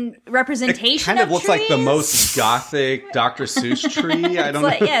Klingon representation. It kind of looks like the trees. most gothic Dr. Seuss tree. I don't know.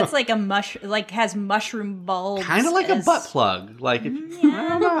 Yeah, it's like has mushroom bulbs. Kind of like a butt plug. Like I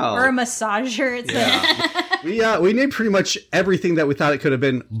don't know. Or a massager. It's we named pretty much everything that we thought it could have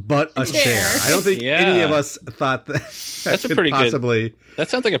been, but a chair. I don't think any of us thought that. That's a pretty good. That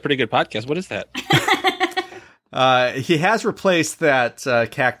sounds like a pretty good podcast. What is that? He has replaced that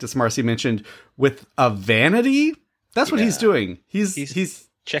cactus Marcy mentioned with a vanity. That's what he's doing. He's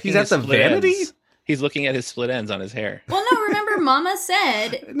checking. He's at the vanity. Ends. He's looking at his split ends on his hair. Well, no, remember Mama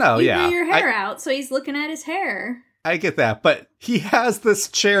said you grew your hair out, so he's looking at his hair. I get that, but he has this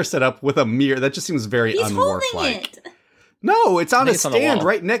chair set up with a mirror. That just seems very unwarf-like. No, it's on a stand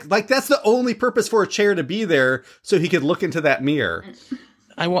right next. Like that's the only purpose for a chair to be there, so he could look into that mirror.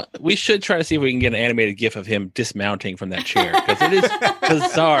 We should try to see if we can get an animated GIF of him dismounting from that chair because it is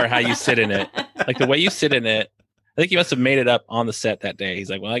bizarre how you sit in it. Like the way you sit in it. I think he must have made it up on the set that day. He's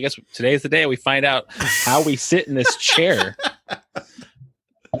like, well, I guess today's the day we find out how we sit in this chair.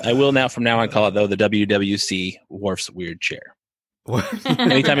 I will from now on call it, though, the WWC Worf's Weird Chair.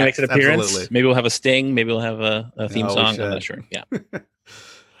 Anytime he makes an appearance, absolutely. Maybe we'll have a sting. Maybe we'll have a theme song. I'm not sure. Yeah.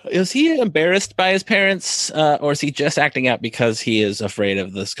 Is he embarrassed by his parents or is he just acting out because he is afraid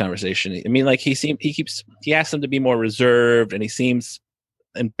of this conversation? I mean, like he asks them to be more reserved and he seems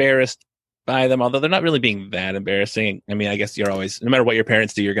embarrassed by them, although they're not really being that embarrassing. I mean, I guess you're always, no matter what your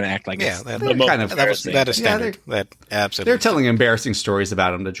parents do, you're going to act like it's that is standard. That absolutely. They're telling embarrassing stories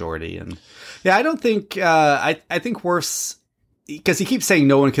about him to Geordi, and I don't think I think Worf's, because he keeps saying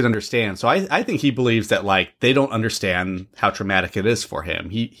no one can understand. So I think he believes that like they don't understand how traumatic it is for him.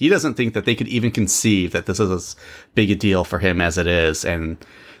 He doesn't think that they could even conceive that this is as big a deal for him as it is, and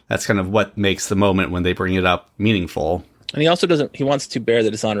that's kind of what makes the moment when they bring it up meaningful. And he also he wants to bear the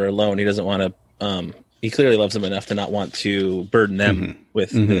dishonor alone. He doesn't want to, he clearly loves them enough to not want to burden them with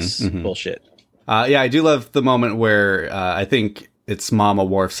this bullshit. I do love the moment where I think it's Mama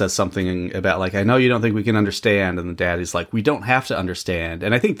Worf says something about like, I know you don't think we can understand. And the daddy's like, we don't have to understand.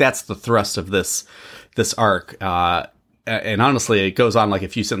 And I think that's the thrust of this arc. And honestly, it goes on like a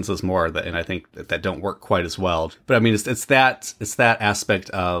few sentences more and I think that don't work quite as well. But I mean, it's that aspect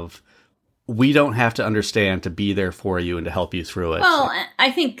of we don't have to understand to be there for you and to help you through it. Well,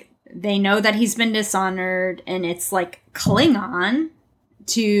 I think they know that he's been dishonored and it's like Klingon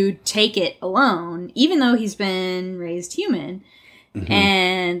to take it alone, even though he's been raised human. Mm-hmm.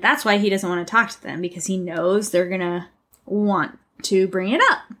 And that's why he doesn't want to talk to them, because he knows they're going to want to bring it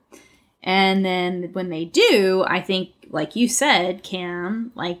up. And then when they do, I think, like you said,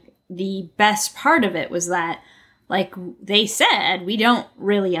 Cam, like the best part of it was that, like they said, we don't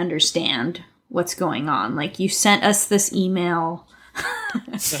really understand what's going on. Like you sent us this email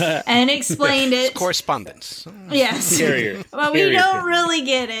and explained it. It's correspondence. Yes. But we don't really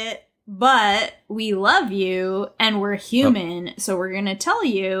get it, but we love you and we're human, so we're going to tell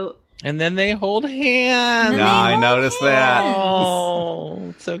you. And then they hold hands. I noticed that.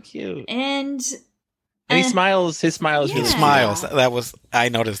 Oh, so cute. And he smiles. His smile is really smiles. I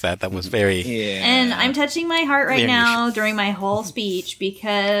noticed that. That was very. Yeah. And I'm touching my heart right now during my whole speech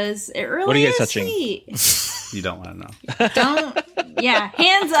because it really what are you is touching? Sweet. You don't want to know. Don't. Yeah,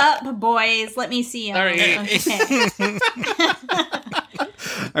 hands up, boys. Let me see 'em. Okay.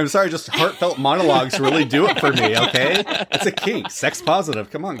 I'm sorry, just heartfelt monologues really do it for me, okay? It's a kink. Sex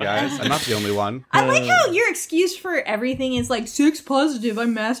positive. Come on, guys. I'm not the only one. I like how your excuse for everything is like, sex positive,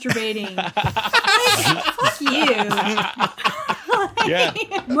 I'm masturbating. Like, fuck you. Yeah.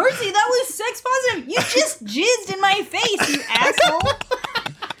 Marcy, that was sex positive. You just jizzed in my face, you asshole.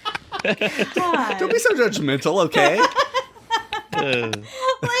 God. Don't be so judgmental, okay? Like,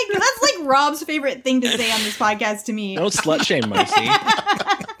 that's like Rob's favorite thing to say on this podcast to me. Don't slut shame, Marcy.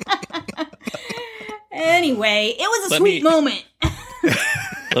 Anyway, it was a sweet moment.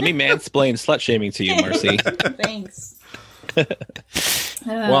 Let me mansplain slut shaming to you, Marcy. Thanks.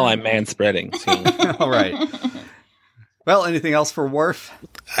 While I'm manspreading. So. All right. Well, anything else for Worf?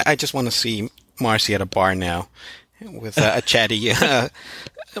 I just want to see Marcy at a bar now with a chatty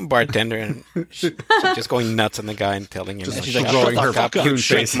bartender and just going nuts on the guy and telling him just shut growing the her fuck up, you face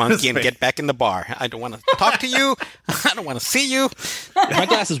shrink monkey, and get back in the bar. I don't want to talk to you. I don't want to see you. If my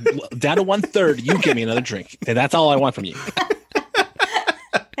glass is down to 1/3, you give me another drink. And that's all I want from you.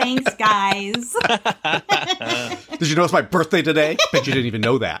 Thanks, guys. Did you know it's my birthday today? Bet you didn't even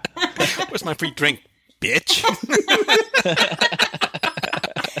know that. Where's my free drink, bitch? I've been saying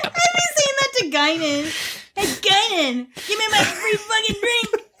that to Guinan. Hey, Guinan, give me my free fucking drink.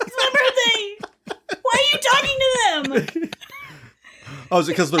 It's my birthday. Why are you talking to them? Oh, is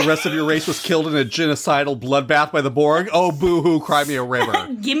it because the rest of your race was killed in a genocidal bloodbath by the Borg? Oh, boo-hoo, cry me a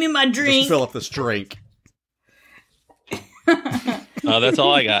river. Give me my drink. Just fill up this drink. That's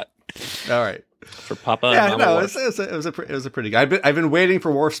all I got. All right. For Papa yeah, and Mama no, Worf. it was a pretty good. I've been waiting for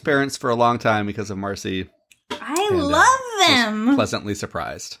Worf's parents for a long time because of Marcy. I love them. Pleasantly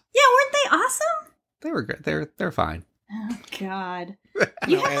surprised. Yeah, weren't they awesome? They were great. They're fine. Oh God,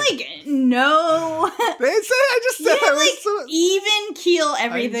 you have like no. They say I just said I was like so... even keel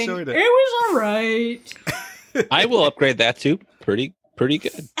everything. I enjoyed it. It was all right. I will upgrade that too. Pretty good.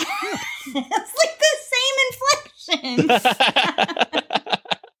 It's like the same inflection.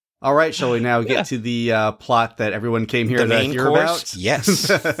 All right, shall we now get to the plot that everyone came here to hear about? Yes.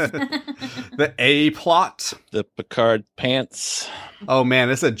 The A plot. The Picard pants. Oh man,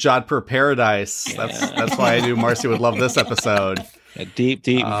 it's a Jodhpur paradise. That's why I knew Marcy would love this episode. A deep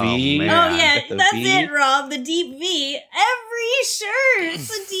V. Man. Oh yeah, that's V. it, Rob. The deep V. Every shirt's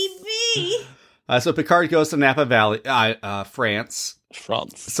a deep V. So Picard goes to Napa Valley, France.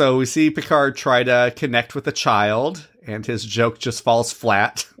 So we see Picard try to connect with a child, and his joke just falls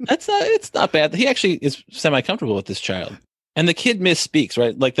flat. It's not bad. He actually is semi-comfortable with this child. And the kid misspeaks,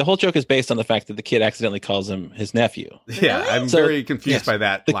 right? Like, the whole joke is based on the fact that the kid accidentally calls him his nephew. Yeah, I'm very confused by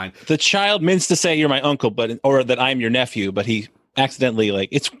that line. The child means to say, you're my uncle, or that I'm your nephew, but he accidentally, like,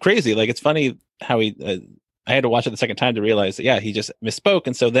 it's crazy. Like, it's funny how he, I had to watch it the second time to realize that, yeah, he just misspoke.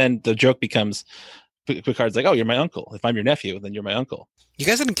 And so then the joke becomes, Picard's like, oh, you're my uncle. If I'm your nephew, then you're my uncle. You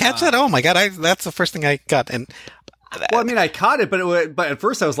guys didn't catch that? Oh my God, that's the first thing I got. And well, I mean, I caught it, but at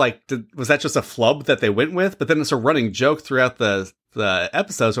first I was like, was that just a flub that they went with? But then it's a running joke throughout the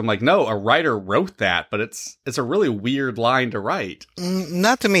episodes. So I'm like, no, a writer wrote that, but it's a really weird line to write.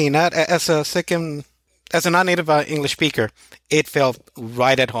 Not to me, not as a non-native English speaker. It felt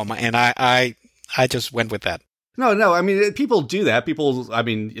right at home, and I just went with that. No. I mean, people do that.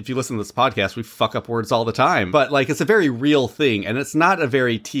 If you listen to this podcast, we fuck up words all the time. But, like, it's a very real thing. And it's not a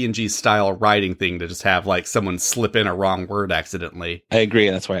very TNG-style writing thing to just have, like, someone slip in a wrong word accidentally. I agree,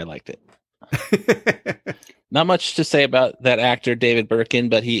 and that's why I liked it. Not much to say about that actor, David Birkin,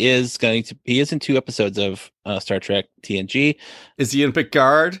 but he is in 2 episodes of Star Trek TNG. Is he in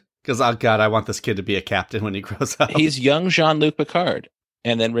Picard? Because, oh God, I want this kid to be a captain when he grows up. He's young Jean-Luc Picard.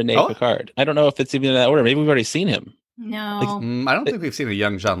 And then Rene Picard. I don't know if it's even in that order. Maybe we've already seen him. No. I don't think we've seen a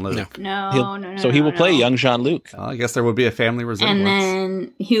young Jean-Luc. No. So he will play young Jean-Luc. Well, I guess there would be a family resemblance. And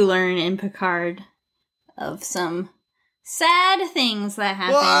then you learn in Picard of some sad things that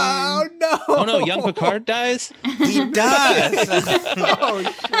happen. Oh, no. Oh, no. Young Picard dies? He does. Oh,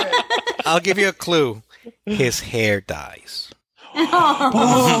 shit. I'll give you a clue. His hair dies.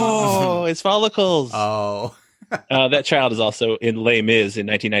 Oh, his follicles. Oh. That child is also in Les Mis in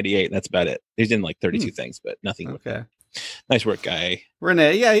 1998. That's about it. He's in like 32 things, but nothing. Okay. Nice work, guy.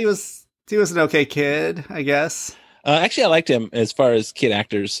 Rene, yeah, he was an okay kid, I guess. Actually, I liked him as far as kid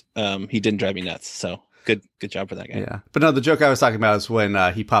actors. He didn't drive me nuts, so good job for that guy. Yeah, but no, the joke I was talking about is when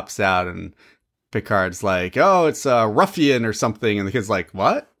he pops out and Picard's like, "Oh, it's a ruffian or something," and the kid's like,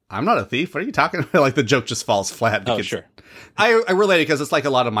 "What? I'm not a thief. What are you talking about?" Like the joke just falls flat. Oh, sure. I relate it because it's like a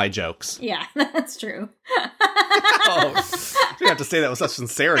lot of my jokes. Yeah, that's true. You have to say that with such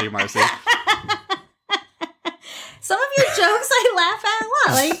sincerity, Marcy. Some of your jokes I laugh at a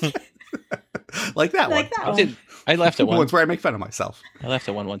lot. Like that one. I laughed at one. Ones where I make fun of myself. I laughed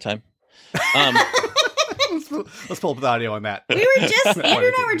at one time. Let's pull up the audio on that. Andrew and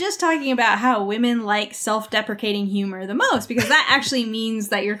I were just talking about how women like self-deprecating humor the most, because that actually means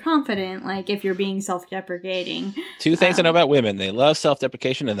that you're confident, like if you're being self-deprecating. 2 things I know about women. They love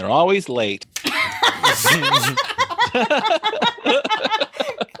self-deprecation and they're always late.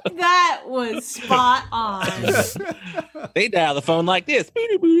 That was spot on. They dial the phone like this.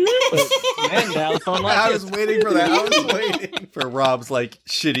 Men dial the phone like I this. was waiting for that. I was waiting for Rob's like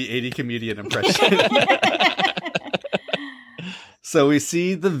shitty 80 comedian impression. So we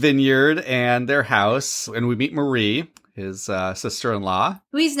see the vineyard and their house, and we meet Marie, his sister-in-law.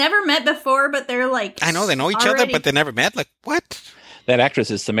 Who he's never met before, but they're like... I know, they know each other, but they never met. Like, what? That actress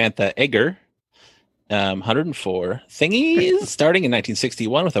is Samantha Eggar. 104 thingies, starting in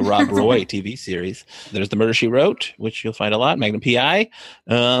 1961 with a Rob Roy TV series. There's The Murder, She Wrote, which you'll find a lot, Magnum P.I.,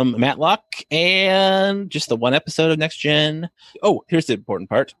 Matlock, and just the 1 episode of Next Gen. Oh, here's the important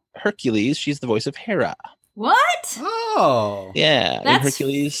part. Hercules, she's the voice of Hera. What? Oh. Yeah, That's in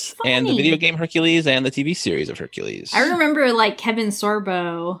Hercules, funny. and the video game Hercules, and the TV series of Hercules. I remember, like, Kevin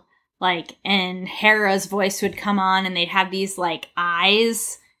Sorbo, like, and Hera's voice would come on, and they'd have these, like,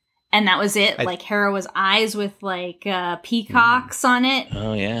 eyes... And that was it. Like Hera was eyes with like peacocks on it.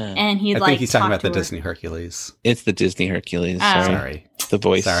 Oh yeah. And he'd I like. think he's talking about the her. Disney Hercules. It's the Disney Hercules. Oh. Sorry. The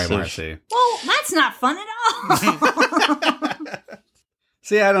voice. Sorry, Marcy. Well, that's not fun at all.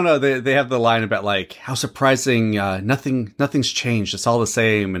 See, I don't know. They have the line about like how surprising. Nothing's changed. It's all the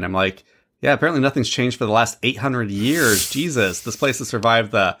same. And I'm like, yeah, apparently nothing's changed for the last 800 years. Jesus, this place has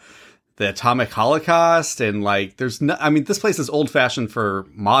survived the atomic holocaust, and like there's no, I mean, this place is old fashioned for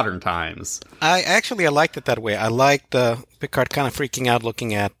modern times. I liked it that way. I liked Picard kind of freaking out,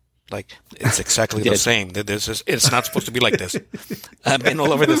 looking at like it's exactly the same. It's not supposed to be like this. I've been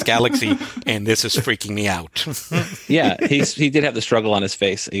all over this galaxy, and this is freaking me out. Yeah, he did have the struggle on his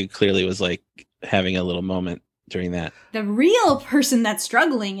face. He clearly was like having a little moment during that. The real person that's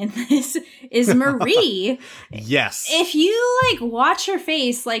struggling in this is Marie. Yes. If you like watch her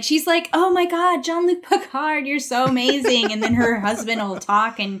face, like she's like, "Oh my God, Jean-Luc Picard, you're so amazing," and then her husband will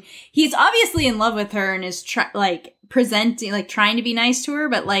talk, and he's obviously in love with her and is presenting, like trying to be nice to her,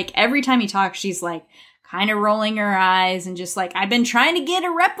 but like every time he talks, she's like kind of rolling her eyes and just like, "I've been trying to get a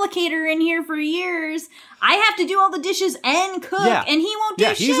replicator in here for years. I have to do all the dishes and cook, and he won't do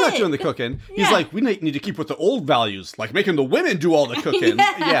shit." Yeah, he's not doing the cooking. He's like, we need to keep with the old values, like making the women do all the cooking.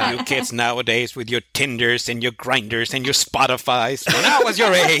 Yeah. You kids nowadays with your Tinders and your Grinders and your Spotifys. When I was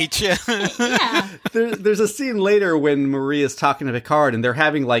your age. There's a scene later when Marie is talking to Picard, and they're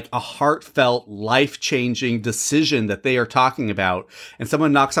having like a heartfelt, life-changing decision that they are talking about. And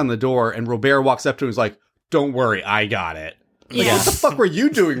someone knocks on the door, and Robert walks up to him and is like, "Don't worry, I got it." Like, what the fuck were you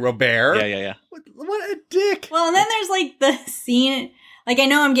doing, Robert? Yeah. What a dick. Well, and then there's like the scene, like I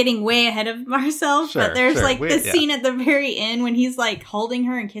know I'm getting way ahead of myself, but there's scene at the very end when he's like holding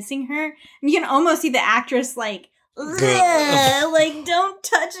her and kissing her. And you can almost see the actress like, like, "Don't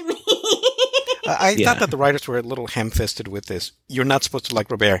touch me." I thought that the writers were a little ham-fisted with this. You're not supposed to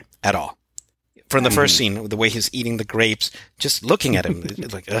like Robert at all. From the first scene, the way he's eating the grapes, just looking at him,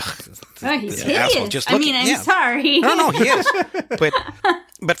 it's like, ugh. Oh, he's hideous. Just I mean, I'm sorry. No, he is.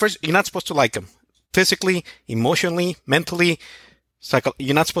 But first, you're not supposed to like him. Physically, emotionally, mentally,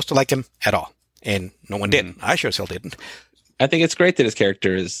 you're not supposed to like him at all. And no one did. I sure as hell didn't. I think it's great that his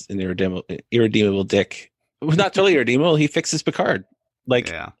character is an irredeemable dick. Well, not totally irredeemable. He fixes Picard.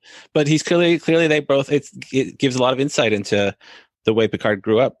 But he's clearly they both. It gives a lot of insight into the way Picard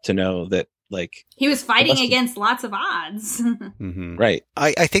grew up to know that he was fighting against lots of odds. Right.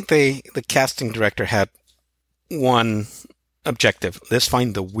 I think the casting director had one objective. Let's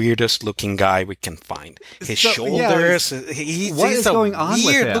find the weirdest looking guy we can find. His shoulders. He's going on with him?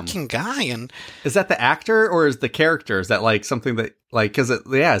 Weird looking guy. And is that the actor or is the character? Is that something that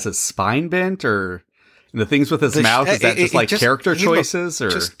is it spine bent or the things with his mouth? Is that just character choices or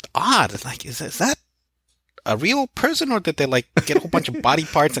just odd? Is that a real person, or did they get a whole bunch of body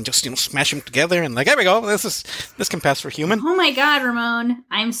parts and just smash them together and there we go, this can pass for human? Oh my God, Ramon,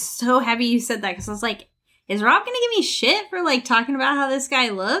 I'm so happy you said that, because I was like, is Rob gonna give me shit for talking about how this guy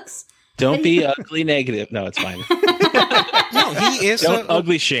looks? Don't be ugly negative. No, it's fine. No, he is. Don't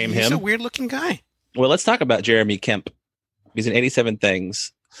ugly shame him. He's a weird looking guy. Well, let's talk about Jeremy Kemp. He's in 87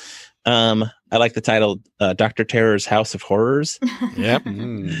 Things. I like the title Dr. Terror's House of Horrors. Yep.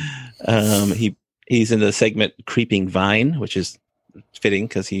 He's in the segment Creeping Vine, which is fitting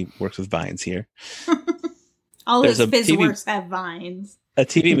because he works with vines here. All his works have vines. A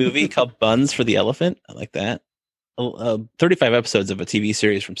TV movie called Buns for the Elephant. I like that. 35 episodes of a TV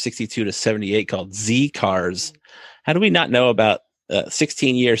series from 62 to 78 called Z Cars. How do we not know about a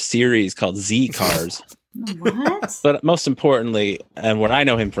 16-year series called Z Cars? What? But most importantly, and what I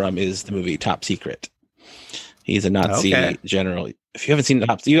know him from, is the movie Top Secret. He's a Nazi general. If you haven't seen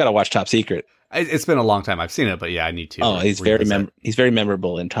you got to watch Top Secret. It's been a long time I've seen it, but yeah, I need to. Oh, he's very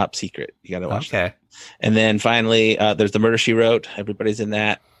memorable in Top Secret. You got to watch that. And then finally, there's The Murder, She Wrote. Everybody's in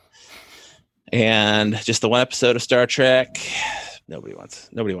that. And just the one episode of Star Trek. Nobody wants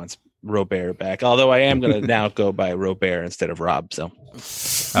Robert back. Although I am going to now go by Robert instead of Rob. So.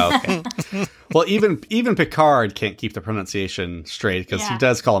 Okay. Well, even Picard can't keep the pronunciation straight because he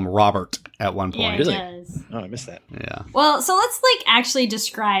does call him Robert at one point. Yeah, he does. Oh, I missed that. Yeah. Well, so let's actually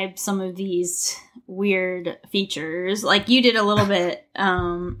describe some of these weird features. You did a little bit,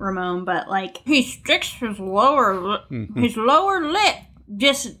 Ramon, but he sticks his lower lip.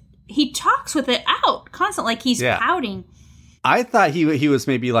 He talks with it out constantly, he's pouting. I thought he was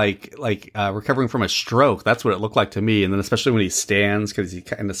maybe recovering from a stroke. That's what it looked like to me. And then especially when he stands, because he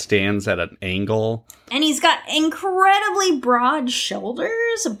kind of stands at an angle. And he's got incredibly broad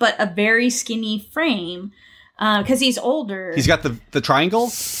shoulders, but a very skinny frame. Because he's older. He's got the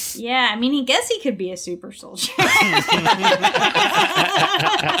triangle? Yeah, I mean, he could be a super soldier.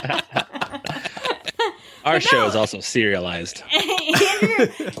 Our show is also serialized. Andrew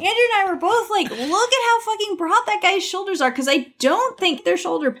and I were both look at how fucking broad that guy's shoulders are, because I don't think they're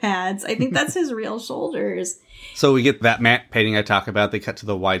shoulder pads. I think that's his real shoulders. So we get that matte painting I talk about. They cut to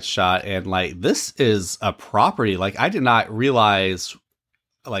the wide shot, and this is a property. I did not realize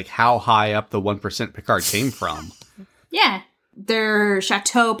how high up the 1% Picard came from. Yeah. Their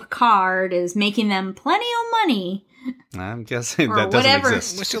Chateau Picard is making them plenty of money. I'm guessing that doesn't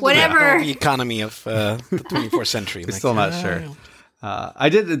exist. We're still the economy of the 24th century. I'm still not sure.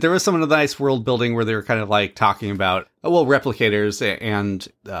 There was some of the nice world building where they were kind of talking about, replicators and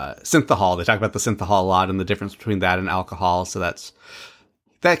synthahol. They talk about the synthahol a lot and the difference between that and alcohol. So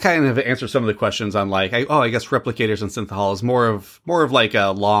that kind of answers some of the questions on I guess replicators and synthahol is more of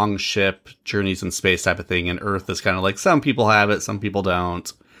a long ship journeys in space type of thing. And Earth is kind of some people have it, some people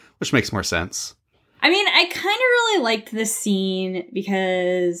don't, which makes more sense. I mean, I kind of really liked this scene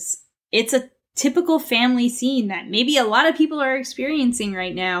because it's a typical family scene that maybe a lot of people are experiencing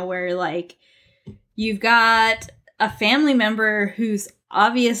right now, where you've got a family member who's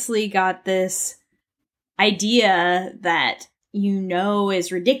obviously got this idea that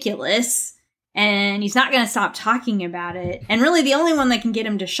is ridiculous, and he's not going to stop talking about it. And really the only one that can get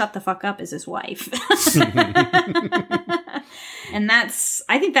him to shut the fuck up is his wife. And I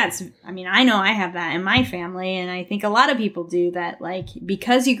know I have that in my family, and I think a lot of people do that,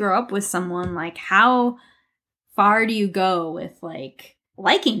 because you grow up with someone, how far do you go with,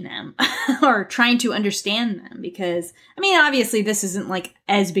 liking them or trying to understand them? Because, obviously this isn't,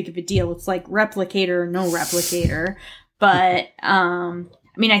 as big of a deal. It's replicator or no replicator. But, I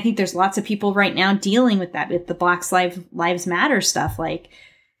think there's lots of people right now dealing with that, with the Black Lives Matter stuff.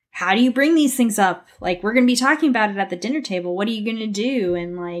 How do you bring these things up? We're going to be talking about it at the dinner table. What are you going to do?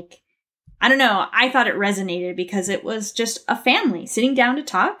 And I don't know. I thought it resonated because it was just a family sitting down to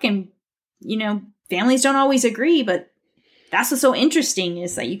talk and families don't always agree, but that's what's so interesting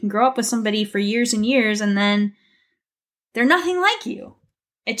is that you can grow up with somebody for years and years and then they're nothing like you.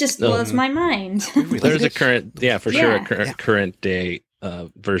 It just blows my mind. There's a current day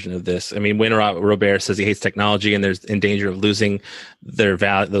version of this. I mean, when Robert says he hates technology and there's in danger of losing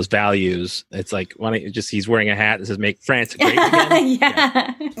those values, it's like, why don't you he's wearing a hat that says "Make France Great Again"?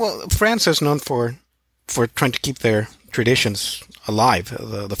 Yeah. Well, France is known for trying to keep their traditions alive.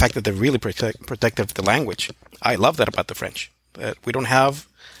 The fact that they're really protective of the language. I love that about the French. That we don't have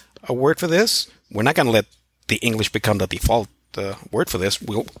a word for this. We're not going to let the English become the default word for this.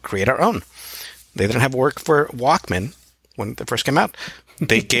 We'll create our own. They didn't have a word for Walkman when they first came out.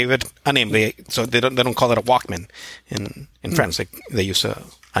 They gave it a name. They don't call it a Walkman in France. They use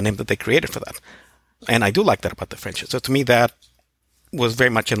a name that they created for that. And I do like that about the French. So to me, that was very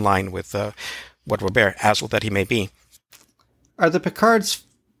much in line with what Robert, asshole that he may be. Are the Picards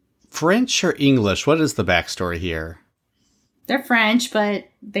French or English? What is the backstory here? They're French, but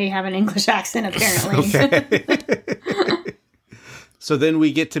they have an English accent, apparently. Okay. So then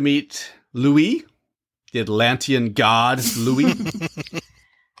we get to meet Louis, the Atlantean god Louis.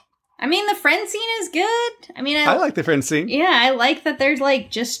 I mean, the friend scene is good. I mean, I like the friend scene. Yeah, I like that they're like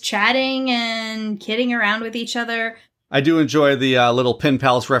just chatting and kidding around with each other. I do enjoy the little Pen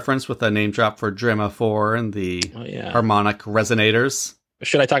Pals reference with a name drop for Drema 4 and the harmonic resonators.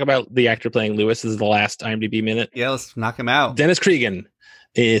 Should I talk about the actor playing Lewis? This is the last IMDb minute. Yeah, let's knock him out. Dennis Cregan.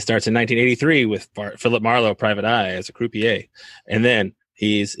 It starts in 1983 with Philip Marlowe, Private Eye, as a croupier. And then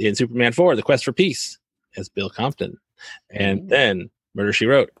he's in Superman 4, The Quest for Peace, as Bill Compton. And then Murder, She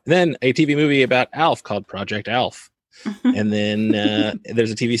Wrote. Then a TV movie about Alf called Project Alf. And then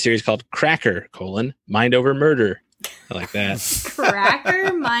there's a TV series called Cracker, Mind Over Murder. I like that.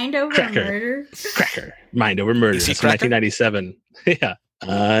 Cracker, Mind Over Murder? Cracker, Mind Over Murder. That's from 1997. Yeah.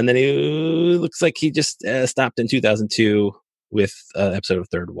 And then he looks like he just stopped in 2002 with an episode of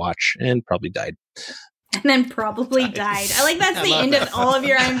Third Watch and probably died. And then probably died. I like that's the end of all of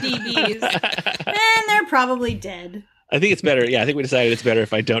your IMDb's. And they're probably dead. I think it's better. Yeah, I think we decided it's better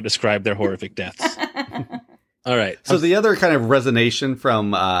if I don't describe their horrific deaths. All right. So the other kind of resonation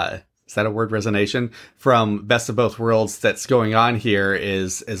from, is that a word, resonation? From Best of Both Worlds that's going on here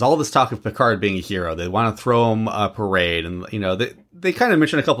is all this talk of Picard being a hero. They want to throw him a parade. And, they kind of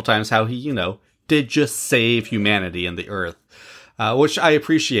mentioned a couple times how he, did just save humanity and the Earth, which I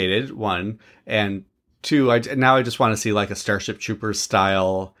appreciated, one. And two, I just want to see like a Starship Troopers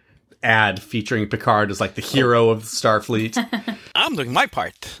style ad featuring Picard as like the hero of Starfleet. I'm doing my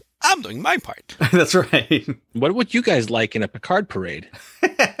part. That's right. What would you guys like in a Picard parade?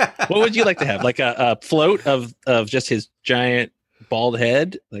 What would you like to have? Like a float of just his giant bald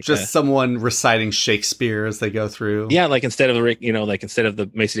head? Like just someone reciting Shakespeare as they go through. Yeah, like instead of the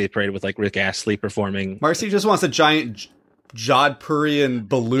Macy Day parade with like Rick Astley performing. Marcy just wants a giant Jodhpurian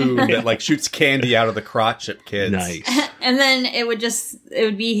balloon that like shoots candy out of the crotch at kids. Nice. And then it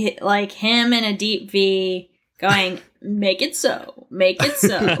would be like him in a deep V going, make it so, make it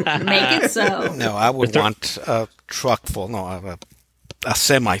so, make it so. No, I would want a truck full, a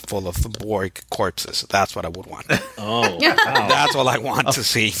semi full of Borg corpses. That's what I would want. Oh, wow. That's all I want to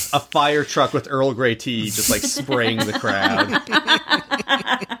see. A fire truck with Earl Grey tea just like spraying the crowd.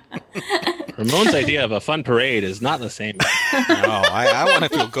 Ramon's idea of a fun parade is not the same. No, I want to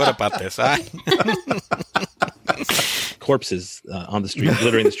feel good about this. Corpses on the street,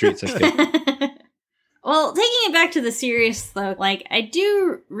 littering the streets. Well, taking it back to the serious though, like I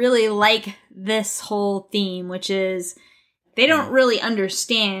do really like this whole theme, which is they don't really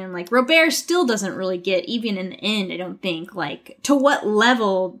understand. Like Robert still doesn't really get, even in the end, I don't think, like to what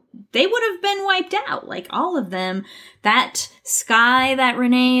level they would have been wiped out. Like all of them, that sky that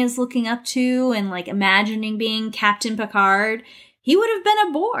Renee is looking up to and like imagining being Captain Picard, he would have been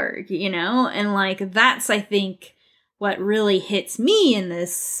a Borg, and like that's, I think, what really hits me in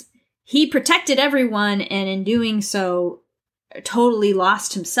this. He protected everyone, and in doing so, totally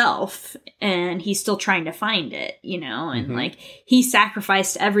lost himself, and he's still trying to find it, and like he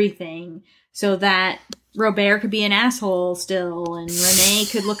sacrificed everything so that Robert could be an asshole still, and Renee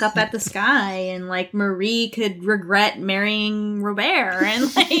could look up at the sky, and like Marie could regret marrying Robert,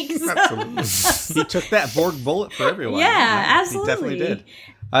 and like he took that Borg bullet for everyone. Yeah, absolutely. He definitely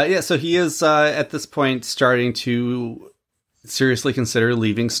did. So he is at this point starting to seriously consider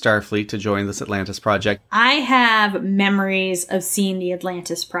leaving Starfleet to join this Atlantis project. I have memories of seeing the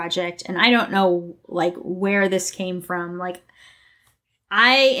Atlantis project, and I don't know like where this came from. Like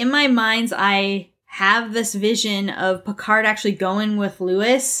in my mind's eye, have this vision of Picard actually going with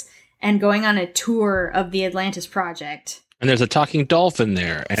Lewis and going on a tour of the Atlantis project. And there's a talking dolphin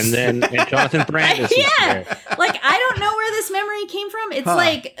there, and then Jonathan Brandis is there. Like, I don't know where this memory came from. It's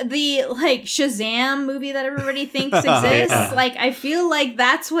like the Shazam movie that everybody thinks exists. Yeah. Like, I feel like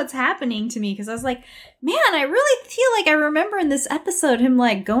that's what's happening to me, because I was like, man, I really feel like I remember in this episode him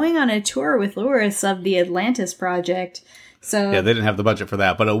like going on a tour with Louris of the Atlantis Project. So yeah, they didn't have the budget for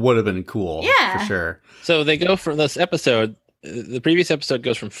that, but it would have been cool. Yeah. For sure. So they go from this episode. The previous episode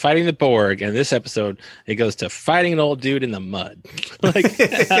goes from fighting the Borg, and this episode it goes to fighting an old dude in the mud. Like,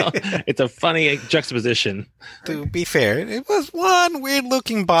 it's a funny juxtaposition. To be fair, it was one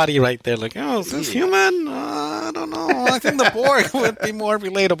weird-looking body right there. Like, oh, is this human? I don't know. I think the Borg would be more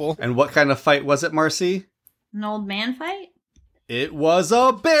relatable. And what kind of fight was it, Marcy? an old man fight? It was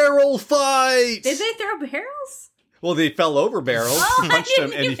a barrel fight! Did they throw barrels? Well, they fell over barrels, punched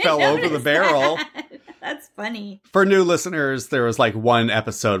him, and he fell over the barrel. That's funny. For new listeners, there was like one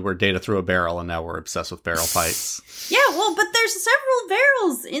episode where Data threw a barrel, and now we're obsessed with barrel fights. Yeah, well, but there's several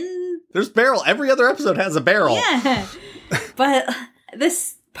barrels in... There's barrel. Every other episode has a barrel. Yeah. But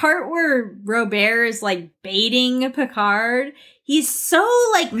this part where Robert is like baiting Picard, he's so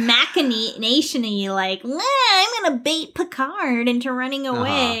like machination-y, like, I'm gonna bait Picard into running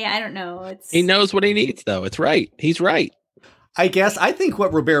away. I don't know. He knows what he needs, though. It's right. He's right. I guess I think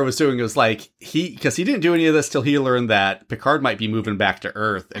what Robert was doing was like because he didn't do any of this till he learned that Picard might be moving back to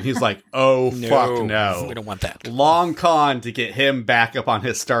Earth, and he's like, "Oh fuck no, we don't want that." Long con to get him back up on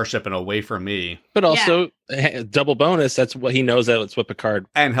his starship and away from me. But also, double bonus. That's what he knows. That's what Picard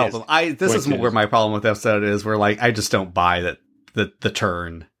and help him. This is where my problem with the episode is. Where like I just don't buy that the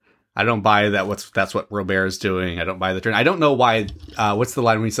turn. I don't buy that. That's what Robert is doing. I don't buy the turn. I don't know why. What's the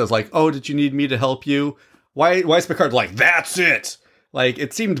line when he says like, "Oh, did you need me to help you?" Why is Picard like, that's it? Like,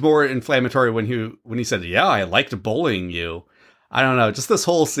 it seemed more inflammatory when he said, yeah, I liked bullying you. I don't know. Just this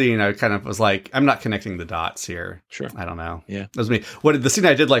whole scene, I kind of was like, I'm not connecting the dots here. Sure. I don't know. Yeah. That was me. The scene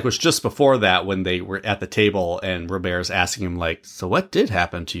I did like was just before that when they were at the table and Robert's asking him like, so what did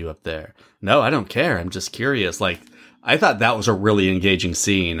happen to you up there? No, I don't care. I'm just curious. Like, I thought that was a really engaging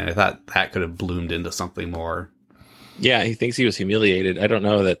scene. I thought that could have bloomed into something more. Yeah, he thinks he was humiliated. I don't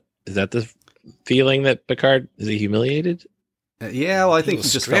know is that the feeling that Picard is he humiliated? Yeah, well, I think he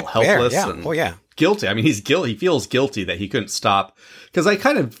just felt helpless and guilty. I mean, he's guilty. He feels guilty that he couldn't stop. Because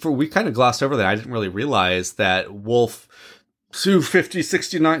we kind of glossed over that. I didn't really realize that Wolf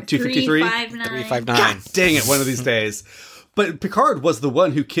 25069 253 359. God dang it! One of these days. But Picard was the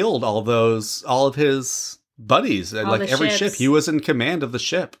one who killed all of his buddies. All like every ship, he was in command of the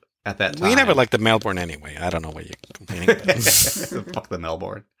ship at that time. We never liked the Melbourne anyway. I don't know what you're complaining about. Fuck the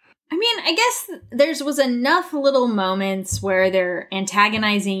Melbourne. I mean, I guess there was enough little moments where they're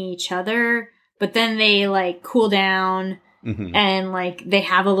antagonizing each other, but then they like cool down and like they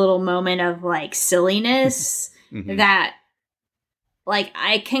have a little moment of like silliness that like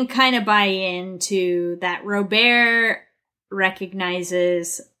I can kind of buy into that. Robert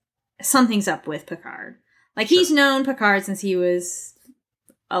recognizes something's up with Picard. Like he's known Picard since he was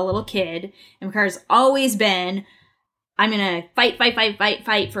a little kid, and Picard's always been, I'm gonna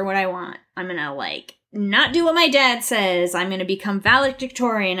fight for what I want. I'm gonna, like, not do what my dad says. I'm gonna become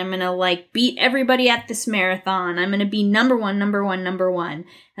valedictorian. I'm gonna, like, beat everybody at this marathon. I'm gonna be number one.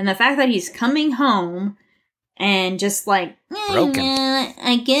 And the fact that he's coming home and just, like, broken.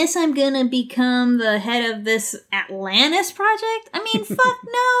 I guess I'm gonna become the head of this Atlantis project? I mean, fuck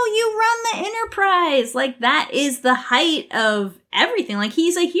no, you run the Enterprise! Like, that is the height of everything. Like,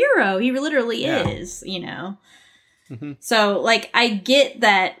 he's a hero. He literally is, you know? So, like, I get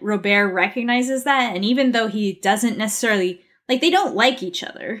that Robert recognizes that, and even though he doesn't necessarily, like, they don't like each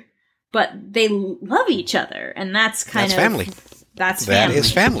other, but they love each other, and that's family. That's family. That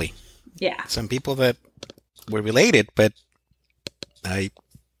is family. Yeah. Some people that we're related, but I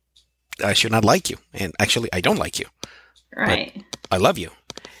should not like you, and actually, I don't like you. Right. I love you,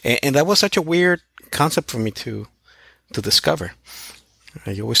 and that was such a weird concept for me to discover.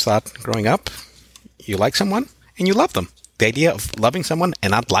 I always thought, growing up, you like someone. And you love them. The idea of loving someone and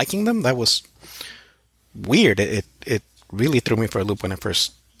not liking them, that was weird. It really threw me for a loop when I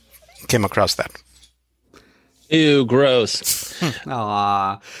first came across that. Ew, gross.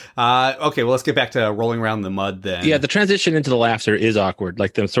 Aww. Okay, well, let's get back to rolling around in the mud then. Yeah, the transition into the laughter is awkward.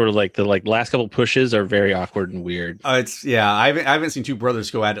 Like the sort of like the last couple pushes are very awkward and weird. I haven't seen two brothers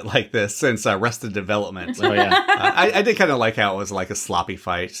go at it like this since Arrested Development. Oh yeah. I did kind of like how it was like a sloppy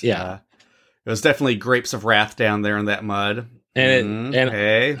fight. Yeah. It was definitely grapes of wrath down there in that mud. And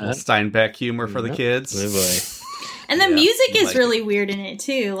Steinbeck humor for the kids. Oh boy. And the music is really weird in it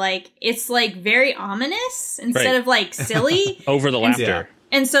too. Like it's like very ominous instead of like silly. Over the laughter.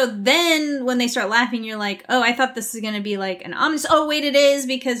 And so then when they start laughing, you're like, oh, I thought this was going to be like an ominous. Oh, wait, it is,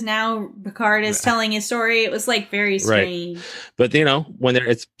 because now Picard is telling his story. It was like very strange. Right. But, you know, when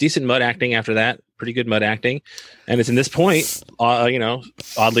it's decent mud acting after that, pretty good mud acting. And it's in this point, you know,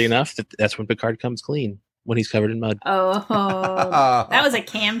 oddly enough, that's when Picard comes clean, when he's covered in mud. Oh, that was a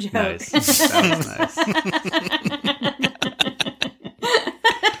Cam joke. Nice. That was nice.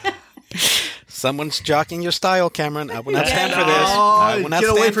 Someone's jockeying your style, Cameron. I will not stand for this. I will not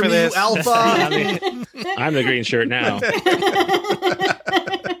Get away stand from for me, this. you alpha! I'm the green shirt now.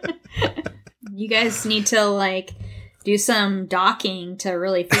 You guys need to, like, do some docking to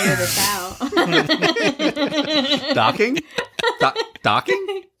really figure this out. Docking?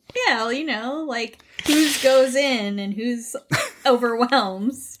 Docking? Yeah, well, you know, like, whose goes in and whose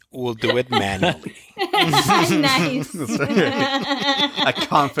overwhelms. We'll do it manually. Nice. A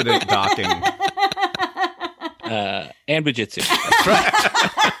confident docking. And Bujitsu.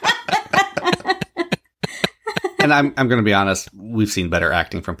 And I'm going to be honest, we've seen better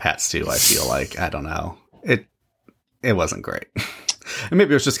acting from Pat Stu, I feel like. I don't know. It wasn't great. And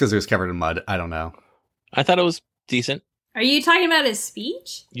maybe it was just because he was covered in mud. I don't know. I thought it was decent. Are you talking about his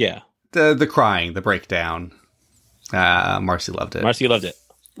speech? Yeah. The crying, the breakdown. Marcy loved it. Marcy loved it.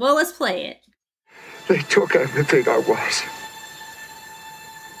 Well, let's play it. They took everything I was.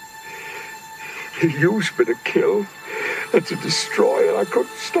 He used me to kill and to destroy, and I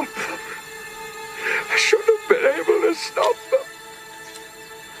couldn't stop them. I should have been able to stop them.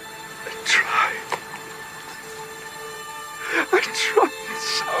 I tried. I tried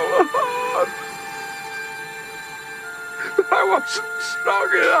so hard. But I wasn't strong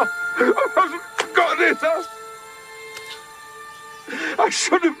enough. I wasn't good enough. I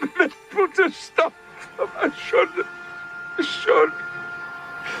should have been able to stop them. I should.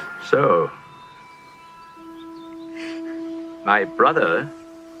 So, my brother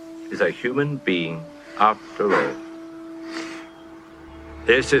is a human being after all.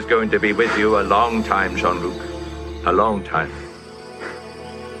 This is going to be with you a long time, Jean-Luc. A long time.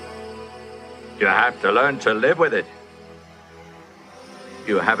 You have to learn to live with it.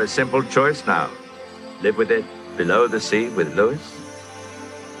 You have a simple choice now. Live with it below the sea with Lewis,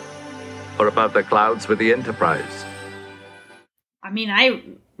 or above the clouds with the Enterprise. I mean, I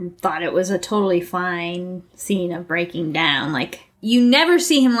thought it was a totally fine scene of breaking down. Like, you never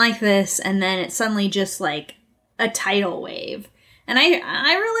see him like this, and then it's suddenly just like a tidal wave. And I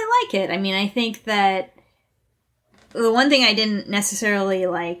really like it. I mean, I think that the one thing I didn't necessarily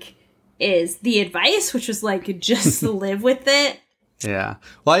like is the advice, which was like, just live with it. Yeah.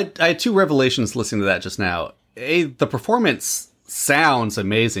 Well, I had two revelations listening to that just now. The performance sounds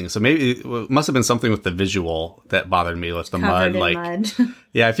amazing. So maybe it must have been something with the visual that bothered me with the Covered mud. in mud.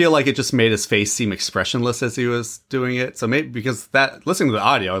 Yeah, I feel like it just made his face seem expressionless as he was doing it. So maybe because listening to the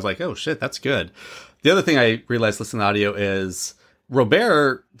audio, I was like, oh shit, that's good. The other thing I realized listening to the audio is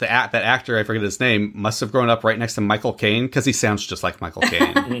Robert, that actor, I forget his name, must have grown up right next to Michael Caine because he sounds just like Michael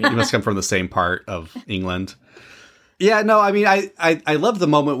Caine. He must come from the same part of England. Yeah, no, I mean, I love the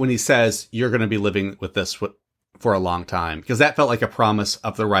moment when he says, you're going to be living with this for a long time, because that felt like a promise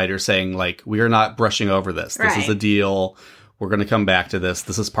of the writer saying, like, we are not brushing over this. This is a deal. We're going to come back to this.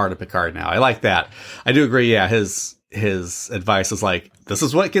 This is part of Picard now. I like that. I do agree. Yeah, his advice is like, this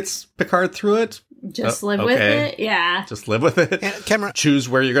is what gets Picard through it. Just live with it. Yeah. Just live with it. Cameron, choose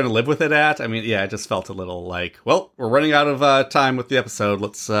where you're going to live with it at. I mean, yeah, it just felt a little like, well, we're running out of time with the episode.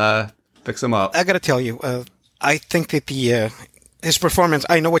 Let's fix him up. I got to tell you, I think that his performance,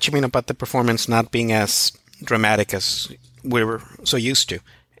 I know what you mean about the performance not being as dramatic as we were so used to.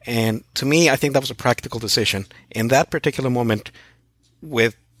 And to me, I think that was a practical decision. In that particular moment,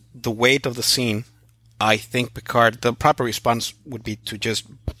 with the weight of the scene, I think Picard, the proper response would be to just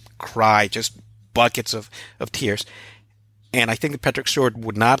cry, just buckets of tears. And I think that Patrick Stewart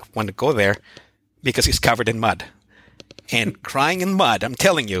would not want to go there because he's covered in mud. And crying in mud, I'm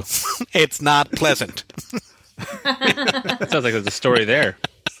telling you, it's not pleasant. Sounds like there's a story there.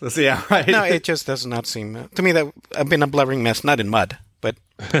 Yeah, right. No, it just does not seem to me that I've been a blubbering mess, not in mud, but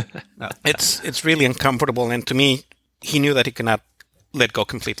it's really uncomfortable. And to me, he knew that he could not let go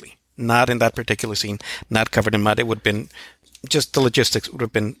completely. Not in that particular scene, not covered in mud. It would have been just the logistics would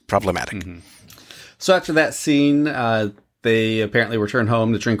have been problematic. Mm-hmm. So after that scene, they apparently return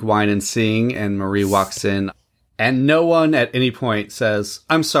home to drink wine and sing, and Marie walks in, and no one at any point says,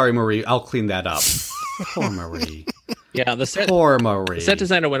 "I'm sorry, Marie, I'll clean that up." Poor Marie. Yeah, poor Marie. The set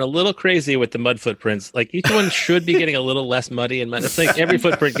designer went a little crazy with the mud footprints. Like, each one should be getting a little less muddy and mud. It's like every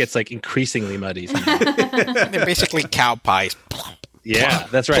footprint gets like increasingly muddy. They're basically cow pies. Yeah,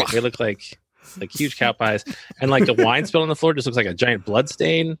 that's right. They look like like huge cow pies, and like the wine spill on the floor just looks like a giant blood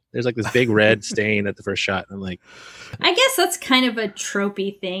stain. There's like this big red stain at the first shot. I'm like, I guess that's kind of a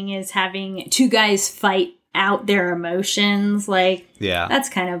tropey thing, is having two guys fight out their emotions. Like, yeah, that's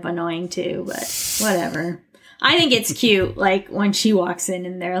kind of annoying too, but whatever. I think it's cute, like when she walks in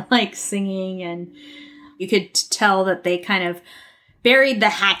and they're like singing, and you could tell that they kind of buried the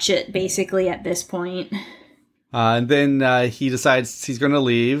hatchet basically at this point. And then he decides he's going to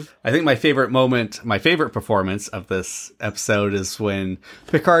leave. I think my favorite performance of this episode is when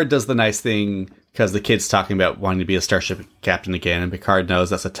Picard does the nice thing, because the kid's talking about wanting to be a starship captain again, and Picard knows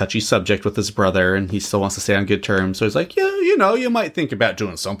that's a touchy subject with his brother, and he still wants to stay on good terms. So he's like, yeah, you know, you might think about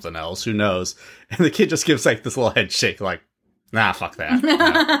doing something else. Who knows? And the kid just gives like this little head shake, like, nah, fuck that.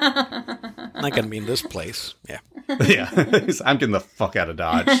 No. Not going to be in this place. Yeah. Yeah. I'm getting the fuck out of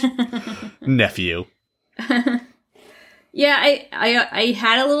Dodge. Nephew. Yeah, I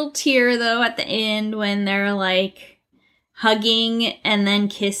had a little tear, though, at the end when they're, like, hugging and then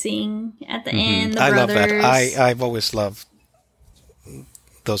kissing at the end, the I brothers. love that. I've always loved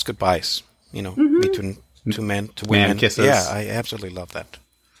those goodbyes, you know, between two men, two women. Man kisses. Yeah, I absolutely love that.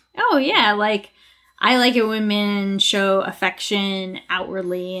 Oh, yeah, like, I like it when men show affection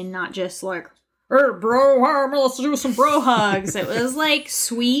outwardly and not just like, hey, bro, let's do some bro hugs. It was like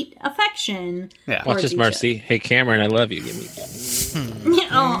sweet affection. Yeah. Watch this, Marcy. Hey, Cameron, I love you. Give me.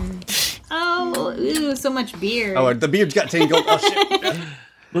 Oh, ooh, so much beard. Oh, the beard's got tangled. Oh, shit.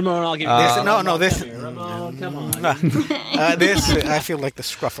 Ramon, I'll give you this. Ramon, come on. This, I feel like the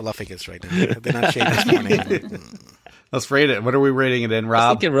Scruffaluffagus right now. They're not shaved this morning. Let's rate it. What are we rating it in, Rob? I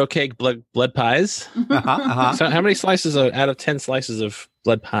was thinking roe cake blood pies. So how many slices out of 10 slices of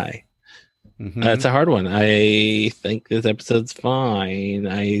blood pie? It's a hard one. I think this episode's fine.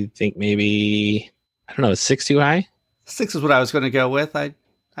 I think maybe, I don't know, is 6 too high? 6 is what I was going to go with. I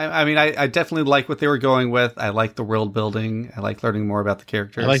mean, I definitely like what they were going with. I like the world building. I like learning more about the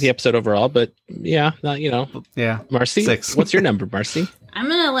characters. I like the episode overall, but yeah, not, you know. Yeah. Marcy, 6. What's your number, Marcy? I'm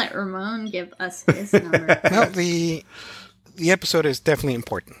going to let Ramon give us his number. Well, the episode is definitely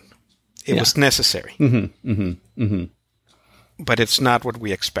important. It was necessary. But it's not what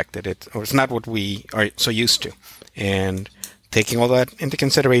we expected it, or it's not what we are so used to. And taking all that into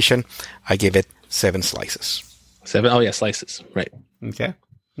consideration, I give it 7 slices. 7? Oh, yeah, slices. Right. Okay.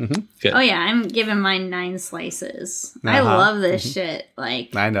 Good. Oh, yeah, I'm giving mine 9 slices. I love this shit.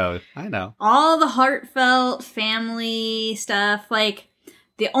 Like, I know. All the heartfelt family stuff. Like,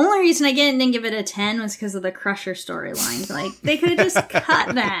 the only reason I didn't give it a 10 was because of the Crusher storyline. Like, they could have just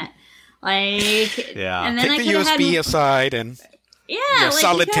cut that. Like, yeah. And then Take the USB aside and like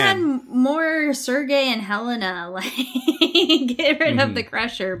solid you could 10. have more Sergei and Helena. Like, get rid of the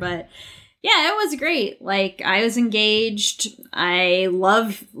Crusher, but. Yeah, it was great. Like, I was engaged. I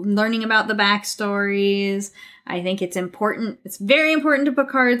love learning about the backstories. I think it's important. It's very important to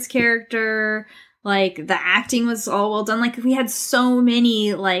Picard's character. Like, the acting was all well done. Like, we had so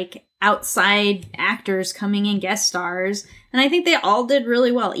many, like, outside actors coming in guest stars. And I think they all did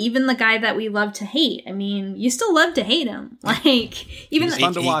really well. Even the guy that we love to hate. I mean, you still love to hate him. Like, even... It's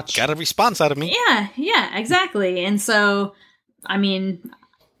fun to watch. Got a response out of me. Yeah, exactly. And so, I mean...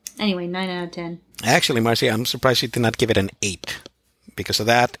 Anyway, 9 out of 10. Actually, Marcy, I'm surprised you did not give it an 8 because of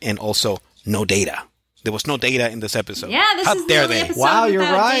that, and also no data. There was no data in this episode. Yeah, this is the only episode. Wow, you're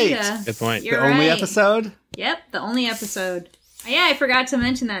right. Data. Good point. You're the only episode? Yep, the only episode. Yeah, I forgot to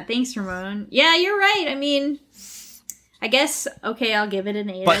mention that. Thanks, Ramon. Yeah, you're right. I mean, I guess, okay, I'll give it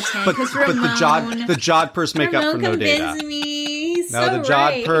an 8 out of 10. But the Jodhpurs make up for no data. Me. He's no, so the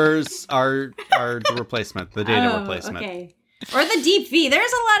Jodhpurs are the replacement, the data replacement. Okay. Or the deep V.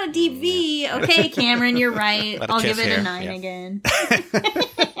 There's a lot of deep V. Okay, Cameron, you're right. I'll give it a 9 again.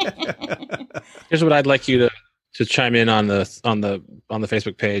 Here's what I'd like you to chime in on the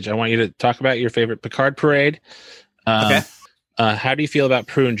Facebook page. I want you to talk about your favorite Picard parade. Okay. How do you feel about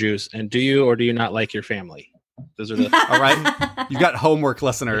prune juice? And do you or do you not like your family? Those are the all right. You've got homework,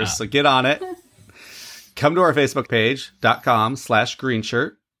 listeners. So get on it. Come to our Facebook page,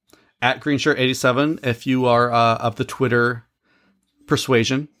 .com/greenshirt, @greenshirt87 if you are of the Twitter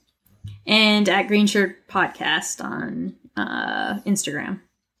persuasion. And @Greenshirt Podcast on Instagram.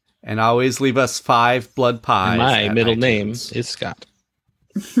 And always leave us 5 blood pies. And my middle name is Scott.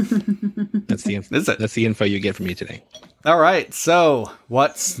 That's the info. That's the info you get from me today. All right. So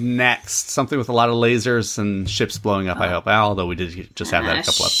what's next? Something with a lot of lasers and ships blowing up. I hope. Although we did just have that a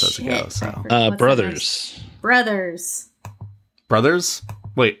couple episodes ago. So Brothers. Brothers.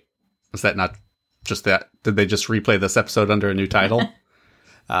 Wait, was that not just that? Did they just replay this episode under a new title?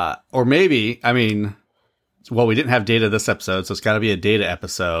 Or maybe, I mean, well, we didn't have Data this episode, so it's got to be a Data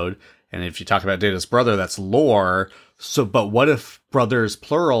episode. And if you talk about Data's brother, that's Lore. So, but what if brothers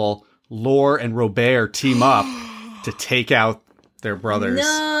plural, Lore and Robert team up to take out their brothers?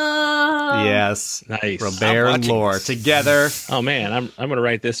 No. Yes. Nice. Robert and Lore together. Oh man, I'm going to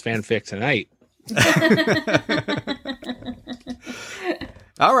write this fanfic tonight.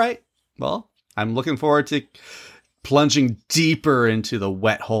 All right. Well, I'm looking forward to plunging deeper into the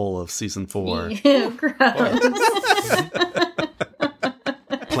wet hole of season 4. Ew, gross.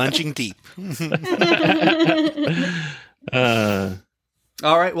 Plunging deep.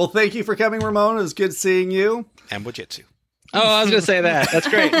 All right. Well, thank you for coming, Ramon. It was good seeing you. And Wojitsu. Oh, I was going to say that. That's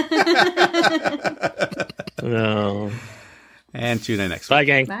great. No. And tune in next week. Bye,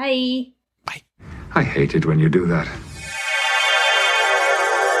 gang. Bye. I hate it when you do that.